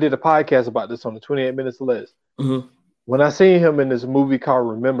 and I did a podcast about this on the 28 Minutes or Less. Mm-hmm. When I seen him in this movie called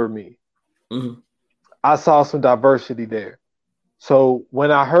Remember Me, mm-hmm. I saw some diversity there. So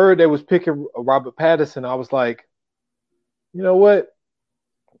when I heard they was picking Robert Pattinson, I was like, you know what?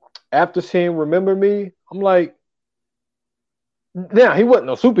 After seeing Remember Me, I'm like, now he wasn't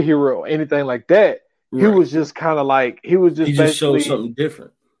no superhero or anything like that. Right. He was just kind of like, he just showed something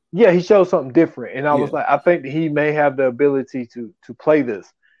different. Yeah, he showed something different. And I was like, I think that he may have the ability to play this.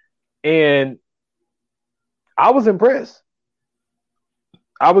 And I was impressed.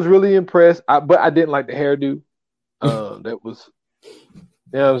 I was really impressed. But I didn't like the hairdo. That was, you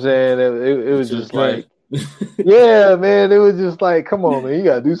know what I'm saying? It was just like, yeah, man. It was just like, come on, man. You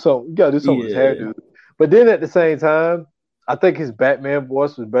got to do something. You got to do something with his hairdo. But then at the same time, I think his Batman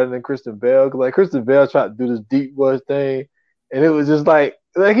voice was better than Christian Bale. Because like Christian Bale tried to do this deep voice thing. And it was just like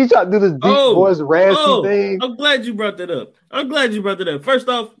he tried to do this deep voice raspy thing. I'm glad you brought that up. First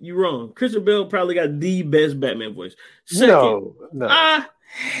off, you're wrong. Christian Bale probably got the best Batman voice. Second, no. I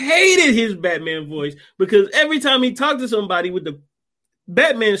hated his Batman voice because every time he talked to somebody with the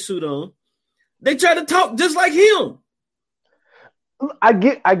Batman suit on, they try to talk just like him. I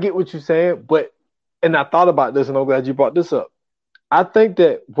get what you're saying, and I thought about this, and I'm glad you brought this up. I think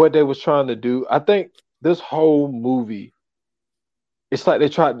that what they was trying to do, I think this whole movie, it's like they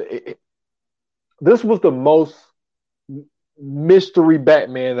tried to. This was the most mystery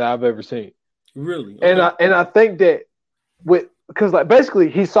Batman that I've ever seen. Really, okay. and I think that because like basically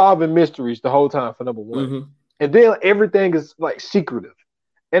he's solving mysteries the whole time for number one, mm-hmm. and then everything is like secretive.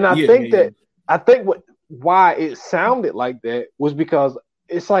 And I think why it sounded like that was because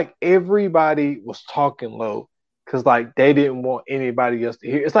it's like everybody was talking low because like they didn't want anybody else to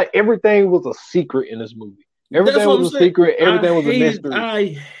hear. It's like everything was a secret in this movie. Everything was a secret. Everything was a mystery. I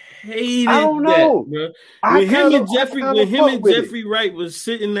hated I don't know, that, bro. When him and Jeffrey Wright was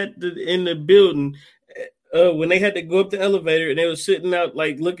sitting in the building, when they had to go up the elevator and they were sitting out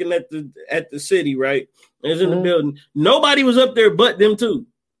like looking at the city, right? And it was in the building. Nobody was up there but them two.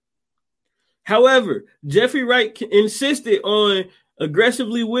 However, Jeffrey Wright insisted on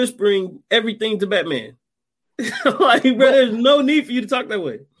aggressively whispering everything to Batman. Like, bro, there's no need for you to talk that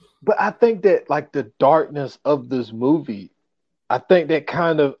way. But I think that like the darkness of this movie, I think it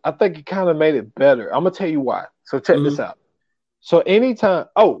kind of made it better. I'm gonna tell you why. So check this out. So anytime,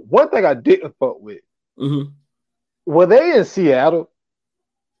 one thing I didn't fuck with, were they in Seattle?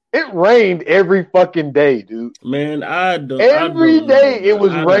 It rained every fucking day, dude. Man, Every day it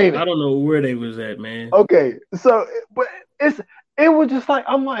was raining. I don't know where they was at, man. Okay, so but it was just like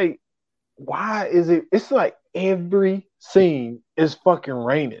I'm like, why is it? It's like every scene is fucking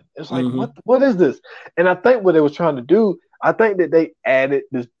raining. It's like what is this? And I think what they was trying to do, I think that they added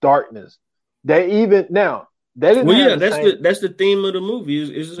this darkness. They didn't. Well, yeah, that's the theme of the movie.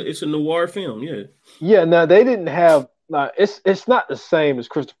 It's a noir film. Yeah. Yeah. Now they didn't have. It's not the same as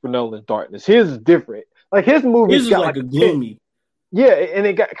Christopher Nolan's Darkness. His is different. Like his movie is like a gloomy. Yeah, and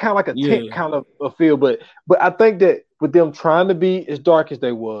it got kind of like a tent kind of a feel. But I think that with them trying to be as dark as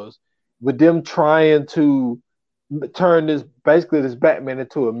they was, with them trying to turn this Batman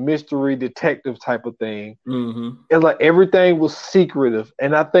into a mystery detective type of thing, it's like everything was secretive.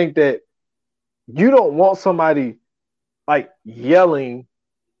 And I think that you don't want somebody like yelling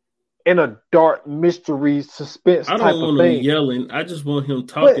in a dark mystery suspense I type don't of want him thing. yelling. I just want him But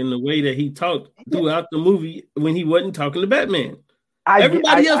talking the way that he talked throughout the movie when he wasn't talking to Batman. I get,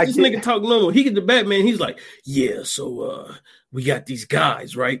 Everybody else, I this get. nigga talk normal. He get to Batman, he's like, yeah, so we got these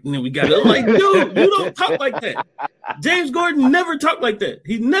guys, right? And then we got it. I'm like, dude, you don't talk like that. James Gordon never talked like that.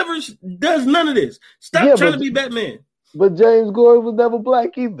 He never does none of this. Stop trying to be Batman. But James Gordon was never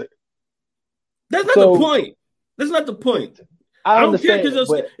black either. That's not the point. That's not the point. I don't care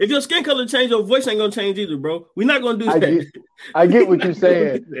because if your skin color change, your voice ain't gonna change either, bro. We're not gonna do that. I get what you're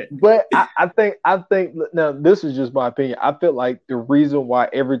saying, but I think now this is just my opinion. I feel like the reason why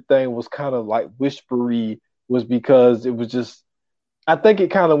everything was kind of like whispery was because it was just. I think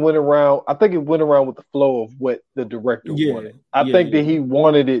it kind of went around. I think it went around with the flow of what the director wanted. I think that he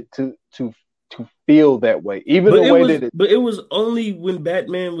wanted it to feel that way, even the way that it. But it was only when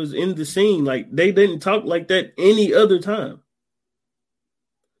Batman was in the scene. Like they didn't talk like that any other time.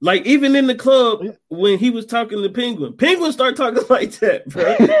 Like even in the club when he was talking to Penguin started talking like that,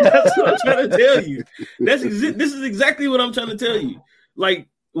 bro. That's what I'm trying to tell you. This is exactly what I'm trying to tell you. Like,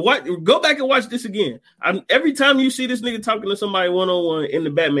 what? Go back and watch this again. Every time you see this nigga talking to somebody one-on-one in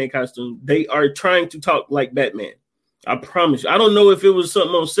the Batman costume, they are trying to talk like Batman. I promise you. I don't know if it was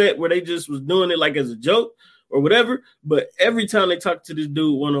something on set where they just was doing it like as a joke or whatever, but every time they talk to this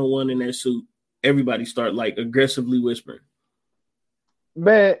dude one-on-one in that suit, everybody start like aggressively whispering.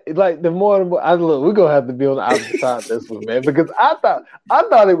 Man, like the more I look, we're gonna have to be on the opposite side of this one, man. Because I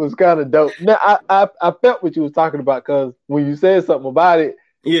thought it was kind of dope. Now I felt what you was talking about because when you said something about it,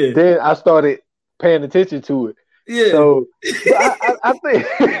 then I started paying attention to it. Yeah. So I think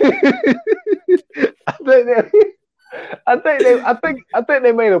I think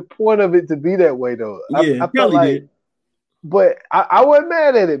they made a point of it to be that way though. Yeah, I felt like did. But I wasn't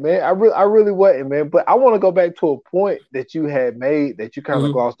mad at it, man. I really wasn't, man. But I want to go back to a point that you had made that you kind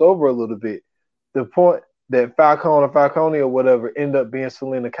of glossed over a little bit. The point that Falcone or whatever ended up being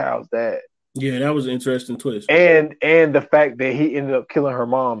Selena Kyle's dad. Yeah, that was an interesting twist. And the fact that he ended up killing her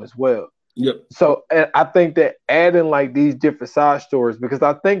mom as well. Yep. So I think that adding like these different side stories, because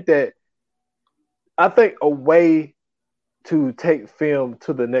I think a way to take film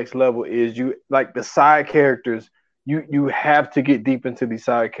to the next level is you like the side characters. You have to get deep into these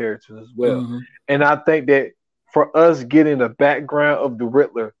side characters as well. Mm-hmm. And I think that for us getting the background of the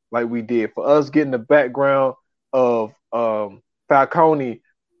Riddler like we did, for us getting the background of Falcone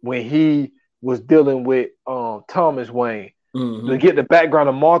when he was dealing with Thomas Wayne, to get the background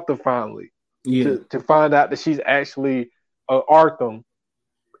of Martha finally, to find out that she's actually Arkham.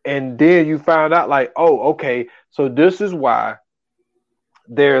 And then you found out like, oh, okay, so this is why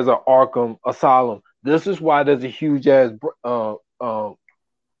there's an Arkham Asylum. This is why there's a huge ass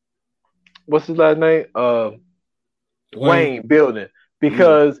what's his last name? Wayne building,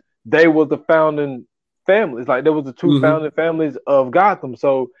 because they were the founding families. Like there was the two founding families of Gotham.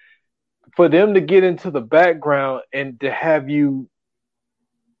 So for them to get into the background and to have you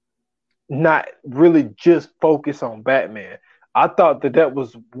not really just focus on Batman, I thought that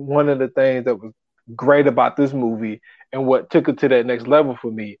was one of the things that was great about this movie and what took it to that next level for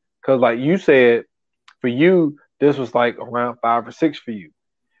me. Because like you said, for you, this was like around 5 or 6 for you.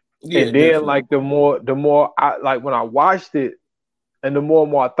 Yeah, and then definitely. Like the more I like when I watched it and the more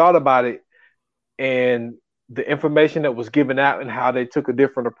and more I thought about it and the information that was given out and how they took a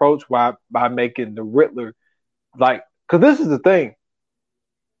different approach by making the Riddler, like, because this is the thing.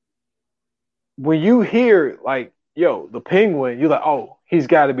 When you hear like, yo, the Penguin, you're like, oh, he's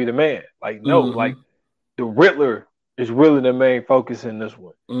got to be the man. Like, no, like the Riddler is really the main focus in this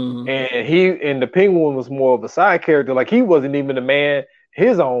one. And the Penguin was more of a side character. Like he wasn't even the man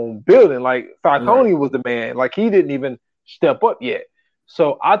his own building. Like Falcone was the man. Like he didn't even step up yet.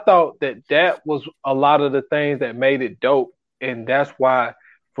 So I thought that was a lot of the things that made it dope. And that's why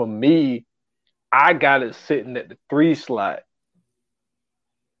for me, I got it sitting at the 3 slot.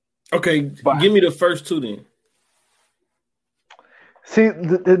 Okay, give me the first 2 then. See,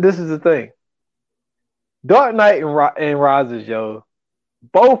 this is the thing. Dark Knight and Rises, yo,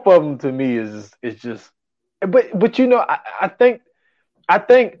 both of them to me is just, but you know, I think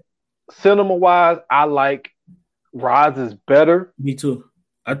cinema wise, I like Rises better. Me too.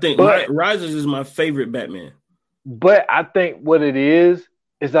 I think Rises is my favorite Batman. But I think what it is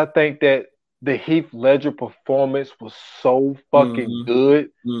I think that the Heath Ledger performance was so fucking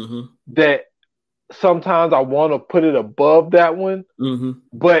good that sometimes I want to put it above that one.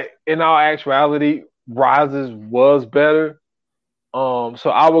 But in all actuality, Rises was better. So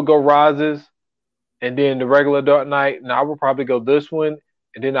I would go Rises and then the regular Dark Knight, and I would probably go this one,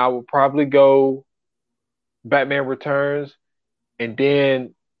 and then I would probably go Batman Returns, and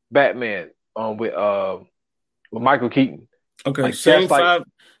then Batman with Michael Keaton. Okay, same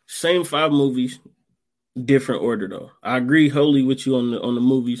five movies, different order though. I agree wholly with you on the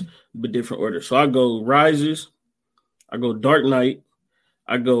movies, but different order. So I go Rises, I go Dark Knight,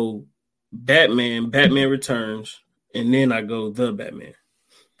 I go Batman, Batman Returns, and then I go The Batman.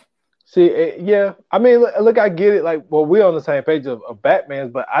 See, yeah, I mean, look, I get it. Like, well, we're on the same page of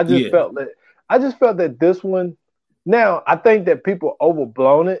Batman's, but I just felt that this one. Now, I think that people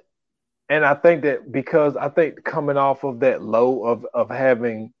overblown it, and I think that because I think coming off of that low of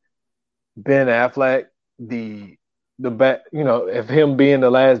having Ben Affleck, the bat, of him being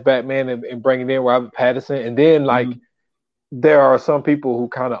the last Batman and bringing in Robert Pattinson, and then like there are some people who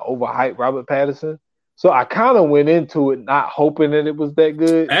kind of overhype Robert Pattinson. So I kind of went into it not hoping that it was that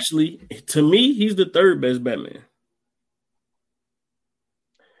good. Actually, to me, he's the third best Batman.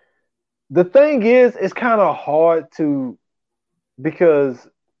 The thing is, it's kind of hard to because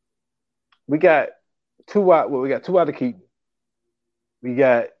we got two out. Well, we got 2 out of Keaton. We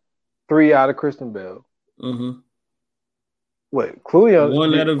got 3 out of Kristen Bell. Mm-hmm. Wait, Clooney?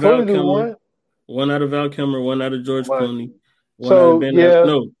 One out of Val Kilmer. One out of Val Kilmer. One out of George Clooney. So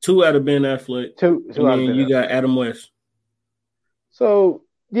yeah, 2 out of Ben Affleck. Two and out then of Ben you Affleck. got Adam West. So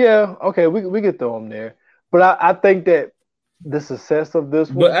yeah, okay, we could throw him there, but I think that the success of this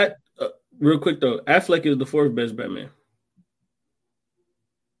one. But real quick though, Affleck is the 4th best Batman.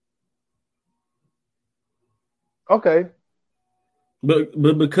 Okay,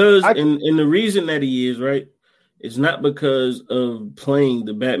 but because and the reason that he is right, it's not because of playing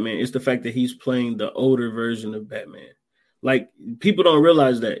the Batman. It's the fact that he's playing the older version of Batman. Like, people don't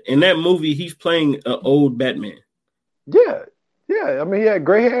realize that. In that movie, he's playing an old Batman. Yeah. I mean, he had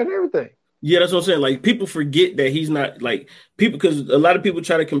gray hair and everything. Yeah, that's what I'm saying. Like, people forget that he's not, like, people, because a lot of people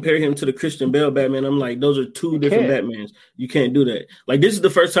try to compare him to the Christian Bale Batman. I'm like, those are two different Batmans. You can't do that. Like, this is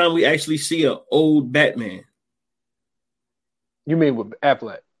the first time we actually see an old Batman. You mean with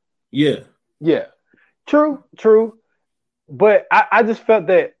Affleck? Yeah. Yeah. True. But I just felt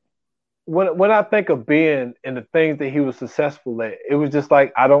that when I think of Ben and the things that he was successful at, it was just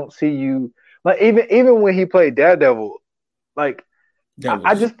like, I don't see you like even when he played Daredevil, like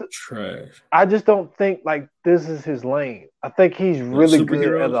I just trash. I just don't think like this is his lane. I think he's really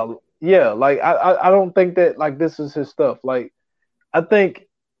good at I don't think that like this is his stuff. Like I think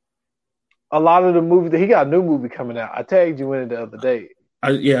a lot of the movies that he got a new movie coming out. I tagged you in it the other day.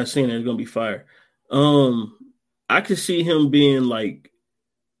 I seen it. It's gonna be fire. I could see him being like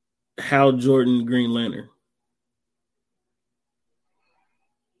Hal Jordan, Green Lantern.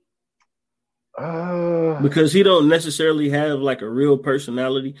 Because he don't necessarily have like a real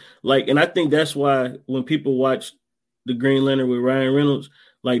personality. Like, and I think that's why when people watch the Green Lantern with Ryan Reynolds,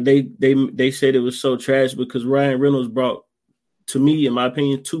 like they said it was so trash because Ryan Reynolds brought, to me, in my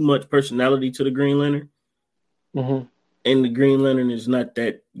opinion, too much personality to the Green Lantern. Mm-hmm. And the Green Lantern is not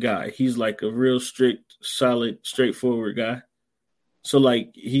that guy. He's like a real strict, solid, straightforward guy. So like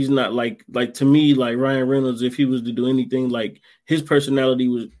he's not like to me, like Ryan Reynolds, if he was to do anything, like his personality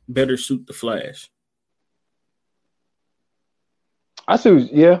would better suit the Flash. I see.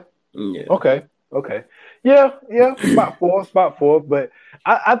 Yeah. Okay. Yeah. Spot four. But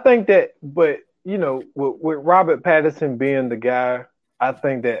I think that, but you know, with Robert Pattinson being the guy, I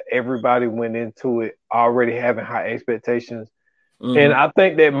think that everybody went into it already having high expectations. Mm-hmm. And I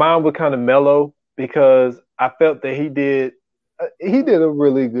think that mine was kind of mellow because I felt that he did a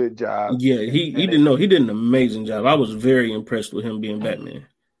really good job. Yeah, he did an amazing job. I was very impressed with him being Batman.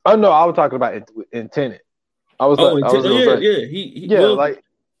 Oh no, I was talking about in Tenet. For the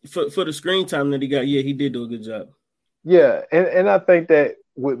screen time that he got, he did do a good job. Yeah, and I think that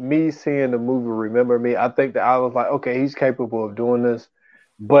with me seeing the movie Remember Me, I think that I was like, okay, he's capable of doing this.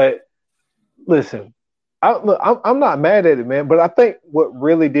 But listen, I'm not mad at it, man. But I think what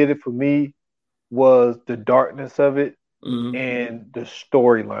really did it for me was the darkness of it. Mm-hmm. And the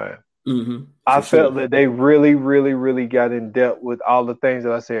storyline. Mm-hmm. I felt that they really, really, really got in depth with all the things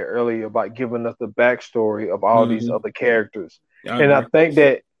that I said earlier about giving us the backstory of all these other characters. I think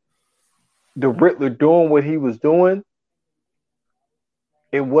that the Riddler doing what he was doing,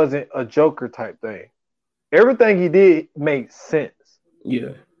 it wasn't a Joker type thing. Everything he did made sense. Yeah.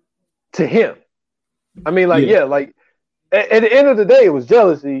 To him. I mean, like at the end of the day, it was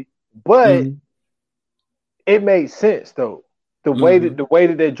jealousy, but it made sense though. The way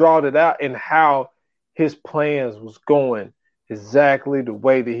that they drawed it out and how his plans was going exactly the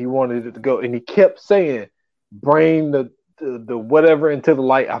way that he wanted it to go. And he kept saying, bring the whatever into the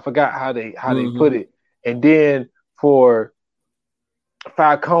light. I forgot how they put it. And then for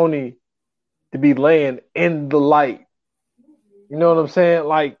Falcone to be laying in the light. You know what I'm saying?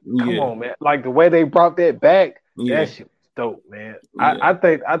 Like, come Yeah. on, man. Like the way they brought that back, Yeah. that shit was dope, man. Yeah. I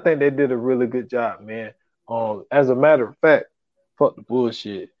think they did a really good job, man. As a matter of fact, fuck the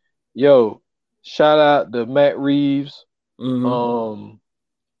bullshit. Yo, shout out to Matt Reeves.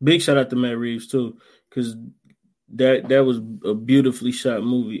 Big shout out to Matt Reeves too, because that was a beautifully shot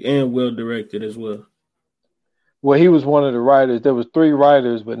movie and well directed as well. Well, he was one of the writers. There was 3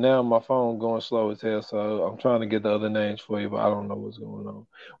 writers, but now my phone going slow as hell, so I'm trying to get the other names for you, but I don't know what's going on.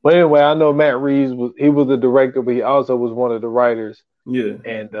 But anyway, I know Matt Reeves was the director, but he also was one of the writers. Yeah.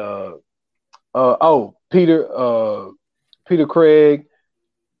 And Peter Craig.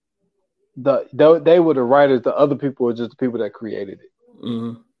 They were the writers. The other people were just the people that created it.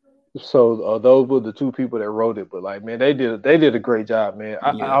 Mm-hmm. So those were the 2 people that wrote it. But like, man, they did a great job, man.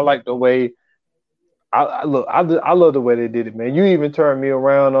 I like the way. I love the way they did it, man. You even turned me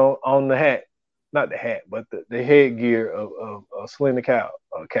around on the hat, not the hat, but the headgear of Selena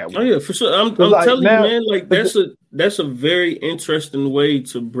Catwoman. Oh yeah, for sure. I'm like, telling now, you, man. Like that's a very interesting way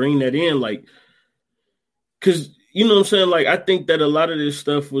to bring that in, like, because you know what I'm saying. Like, I think that a lot of this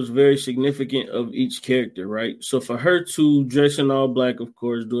stuff was very significant of each character, right? So for her to dress in all black, of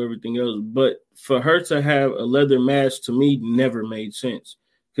course, do everything else, but for her to have a leather mask to me never made sense.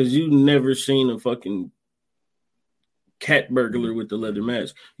 Because you never seen a fucking cat burglar with the leather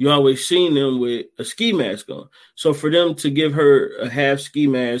mask. You always seen them with a ski mask on. So for them to give her a half ski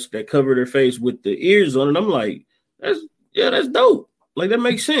mask that covered her face with the ears on it, I'm like, that's dope. Like that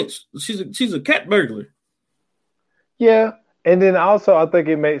makes sense. She's a cat burglar. Yeah, and then also I think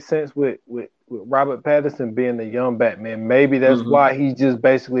it makes sense with Robert Pattinson being the young Batman. Maybe that's why he just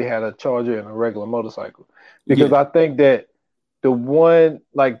basically had a Charger and a regular motorcycle. Because I think that the one,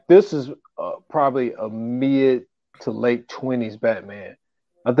 like, this is probably a mid to late 20s Batman.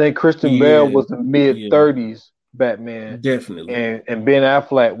 I think Christian Bale was the mid 30s Batman. Definitely. And Ben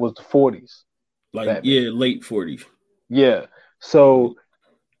Affleck was the 40s. Like, Batman. Late 40s. Yeah. So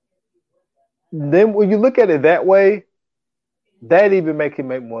then when you look at it that way, that even make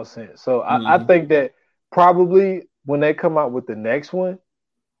more sense. So I think that probably when they come out with the next one,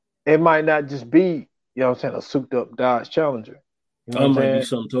 it might not just be, you know what I'm saying, a souped up Dodge Challenger. You know what I'm saying? Might be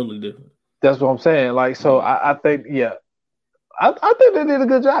something totally different. That's what I'm saying. Like, so I think, I think they did a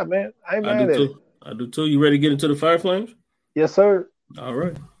good job, man. I ain't mad at it. I do too. You ready to get into the Fire Flames? Yes, sir. All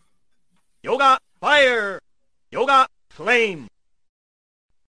right. Yoga Fire. Yoga Flame.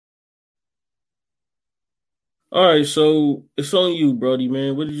 All right, so it's on you, Brody,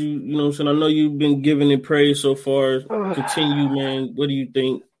 man. What did you know what I'm saying? I know you've been giving it praise so far. Continue, man. What do you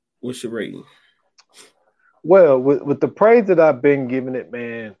think? What's your rating? Well, with the praise that I've been giving it,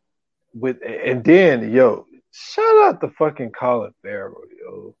 man, and then, shout out to fucking Colin Farrell,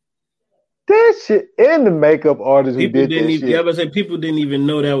 yo. That shit, and the makeup artist who did that shit. Yeah, but I say people didn't even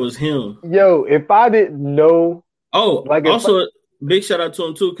know that was him. Yo, if I didn't know. Oh, like also big shout out to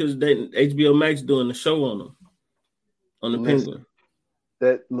him too, because HBO Max doing the show on him. On the Penguin.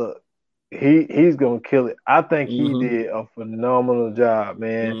 Look, he's gonna kill it. I think he did a phenomenal job,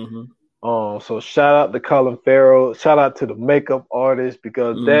 man. So shout out to Colin Farrell. Shout out to the makeup artist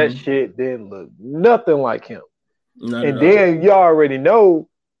because that shit didn't look nothing like him. And then you already know,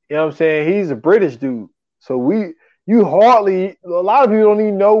 you know what I'm saying, he's a British dude. So a lot of people don't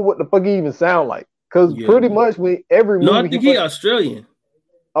even know what the fuck he even sound like. Because pretty much every movie. No, I think he's Australian.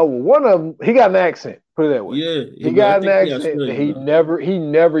 Oh, one of them, he got an accent. Put it that way. Yeah, he got an accent. He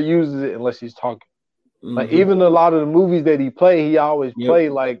never uses it unless he's talking. Like even a lot of the movies that he play, he always play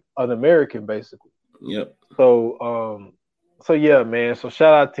like an American, basically. Yep. So yeah, man. So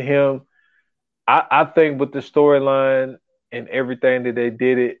shout out to him. I think with the storyline and everything that they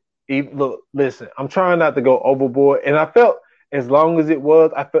did look, listen, I'm trying not to go overboard, and I felt as long as it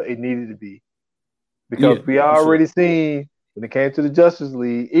was, I felt it needed to be because we already seen. When it came to the Justice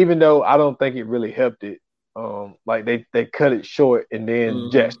League, even though I don't think it really helped it, like they cut it short, and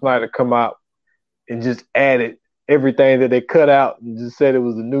then Jack Snyder come out and just added everything that they cut out and just said it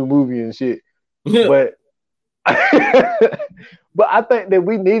was a new movie and shit. Yeah. But I think that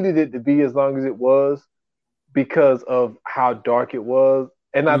we needed it to be as long as it was because of how dark it was,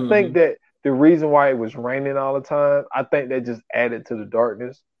 and I think that the reason why it was raining all the time, I think that just added to the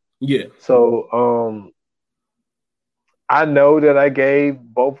darkness. Yeah. So I know that I gave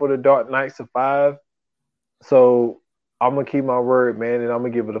both of the Dark Knights a 5, so I'm gonna keep my word, man, and I'm gonna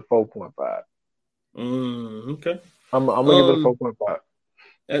give it a 4.5. Okay. I'm gonna give it a 4.5.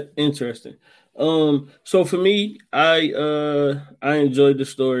 That's interesting. So for me, I enjoyed the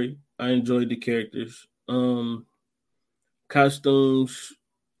story. I enjoyed the characters. Costumes,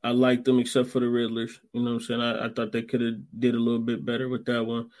 I liked them except for the Riddlers. You know what I'm saying? I thought they could have did a little bit better with that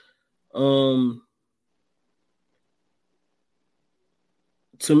one.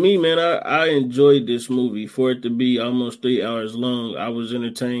 To me, man, I enjoyed this movie. For it to be almost 3 hours long, I was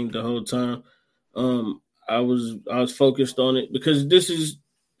entertained the whole time. I was focused on it because this is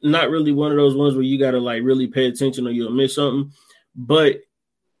not really one of those ones where you got to like really pay attention or you'll miss something, but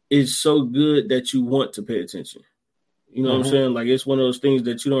it's so good that you want to pay attention. You know what I'm saying? Like, it's one of those things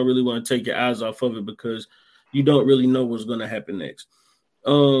that you don't really want to take your eyes off of it because you don't really know what's going to happen next.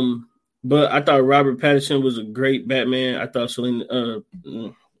 But I thought Robert Pattinson was a great Batman. I thought Zoe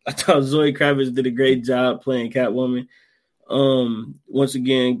Kravitz did a great job playing Catwoman. Once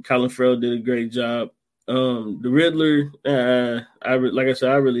again, Colin Farrell did a great job. The Riddler, like I said,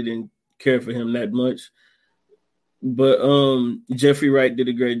 I really didn't care for him that much. But Jeffrey Wright did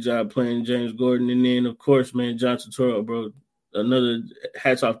a great job playing James Gordon. And then, of course, man, John Turturro, bro, another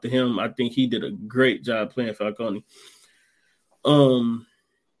hats off to him. I think he did a great job playing Falcone. I'm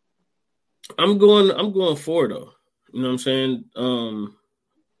going 4, though. You know what I'm saying?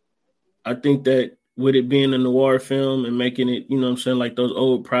 I think that with it being a noir film and making it, you know what I'm saying, like those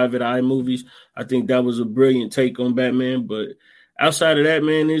old Private Eye movies, I think that was a brilliant take on Batman. But outside of that,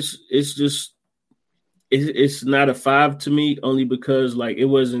 man, it's not a 5 to me, only because like it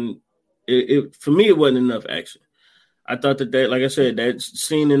wasn't for me, it wasn't enough action. I thought that like I said, that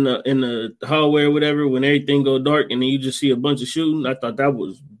scene in the hallway or whatever, when everything go dark and then you just see a bunch of shooting, I thought that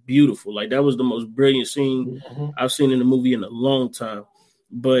was beautiful. Like, that was the most brilliant scene I've seen in a movie in a long time.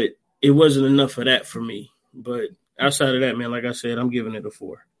 But it wasn't enough of that for me. But outside of that, man, like I said, I'm giving it a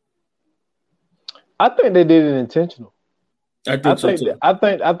 4. I think they did it intentional. I think so too. I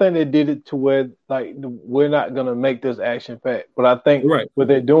think they did it to where like we're not gonna make this action packed, but I think what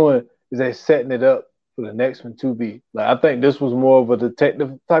they're doing is they're setting it up for the next one to be like. I think this was more of a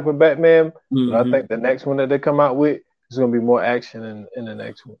detective type of Batman, but I think the next one that they come out with is gonna be more action in the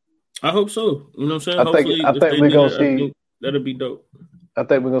next one. I hope so. You know what I'm saying? I think we're gonna see that'll be dope. I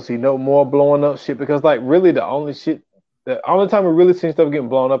think we're gonna see no more blowing up shit because like really the only time we really see stuff getting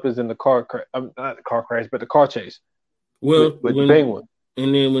blown up is in the car crash. Not the car crash, but the car chase. Well, with the Penguin.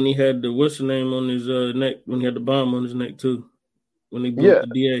 And then when he had the what's the name on his neck, when he had the bomb on his neck too, when they blew up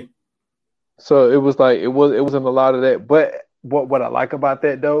the DA. So it was like it wasn't a lot of that. But what I like about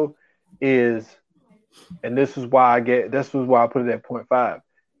that though is, and this was why I put it at 0.5,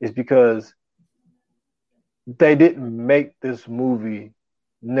 is because they didn't make this movie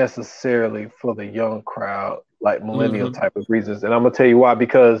necessarily for the young crowd, like millennial type of reasons. And I'm gonna tell you why,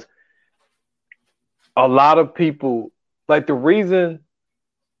 because a lot of people, like, the reason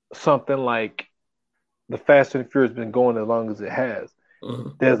something like the Fast and the Furious has been going as long as it has,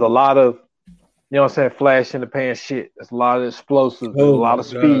 there's a lot of, you know what I'm saying, flash in the pan shit. There's a lot of explosives. There's a lot of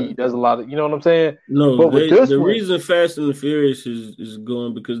speed. There's a lot of, you know what I'm saying? No, but the reason Fast and the Furious is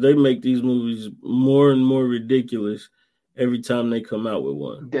going because they make these movies more and more ridiculous every time they come out with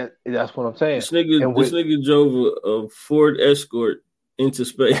one. That's what I'm saying. This nigga drove a Ford Escort into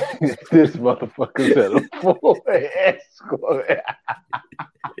space. This motherfucker said a Ford Escort.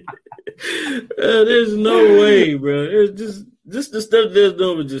 There's no way, bro. It's just the stuff they're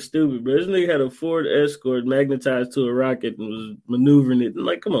doing was just stupid, bro. This nigga had a Ford Escort magnetized to a rocket and was maneuvering it.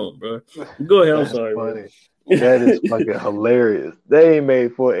 Like, come on, bro. Go ahead. I'm sorry, funny. Bro. That is fucking hilarious. They ain't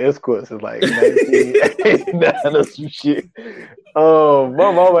made Ford Escorts since like 1989 or some shit.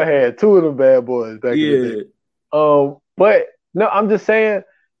 My mama had 2 of them bad boys back in the day. But no, I'm just saying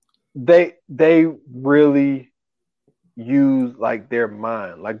they really use like their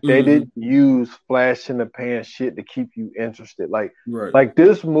mind. Like they didn't use flash in the pan shit to keep you interested. Like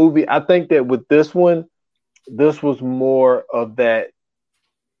this movie, I think that with this one, this was more of that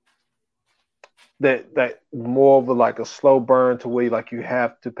more of like a slow burn to where like you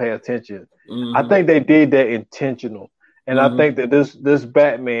have to pay attention. I think they did that intentional. And I think that this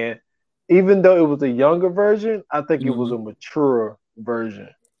Batman, even though it was a younger version, I think it was a mature version.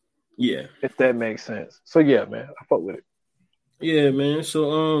 Yeah. If that makes sense. So yeah, man, I fuck with it. Yeah, man.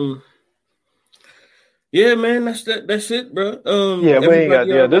 So yeah, man, that's it, bro.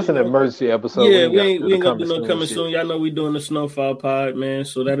 This is an emergency episode. Yeah, we ain't gonna do no coming soon. Y'all know we doing the Snowfall pod, man.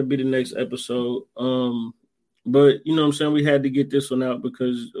 So that'll be the next episode. But you know what I'm saying, we had to get this one out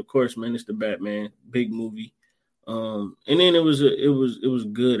because of course, man, it's the Batman, big movie. And then it was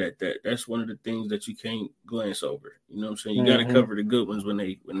good at that. That's one of the things that you can't glance over. You know what I'm saying? You gotta cover the good ones when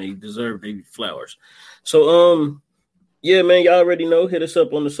they deserve their flowers. So yeah, man, y'all already know. Hit us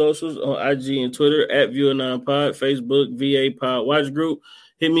up on the socials on IG and Twitter at View9Pod, Facebook, VA Pod Watch Group.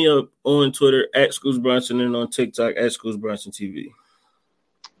 Hit me up on Twitter at Schools Bronson and on TikTok at Schools Bronson TV.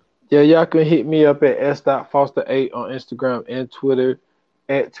 Yeah, y'all can hit me up at s.foster8 on Instagram and Twitter,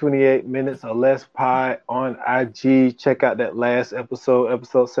 at 28 minutes or less pod on IG. Check out that last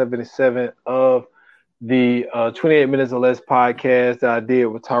episode 77 of the 28 minutes or less podcast that I did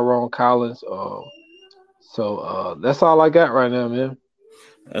with Tyrone Collins. So that's all I got right now, man.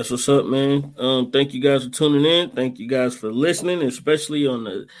 That's what's up, man. Thank you guys for tuning in. Thank you guys for listening, especially on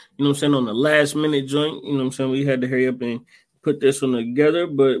the, on the last minute joint. We had to hurry up and put this one together,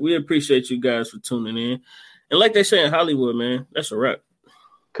 but we appreciate you guys for tuning in. And like they say in Hollywood, man, that's a wrap.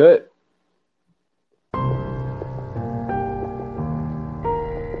 Cut.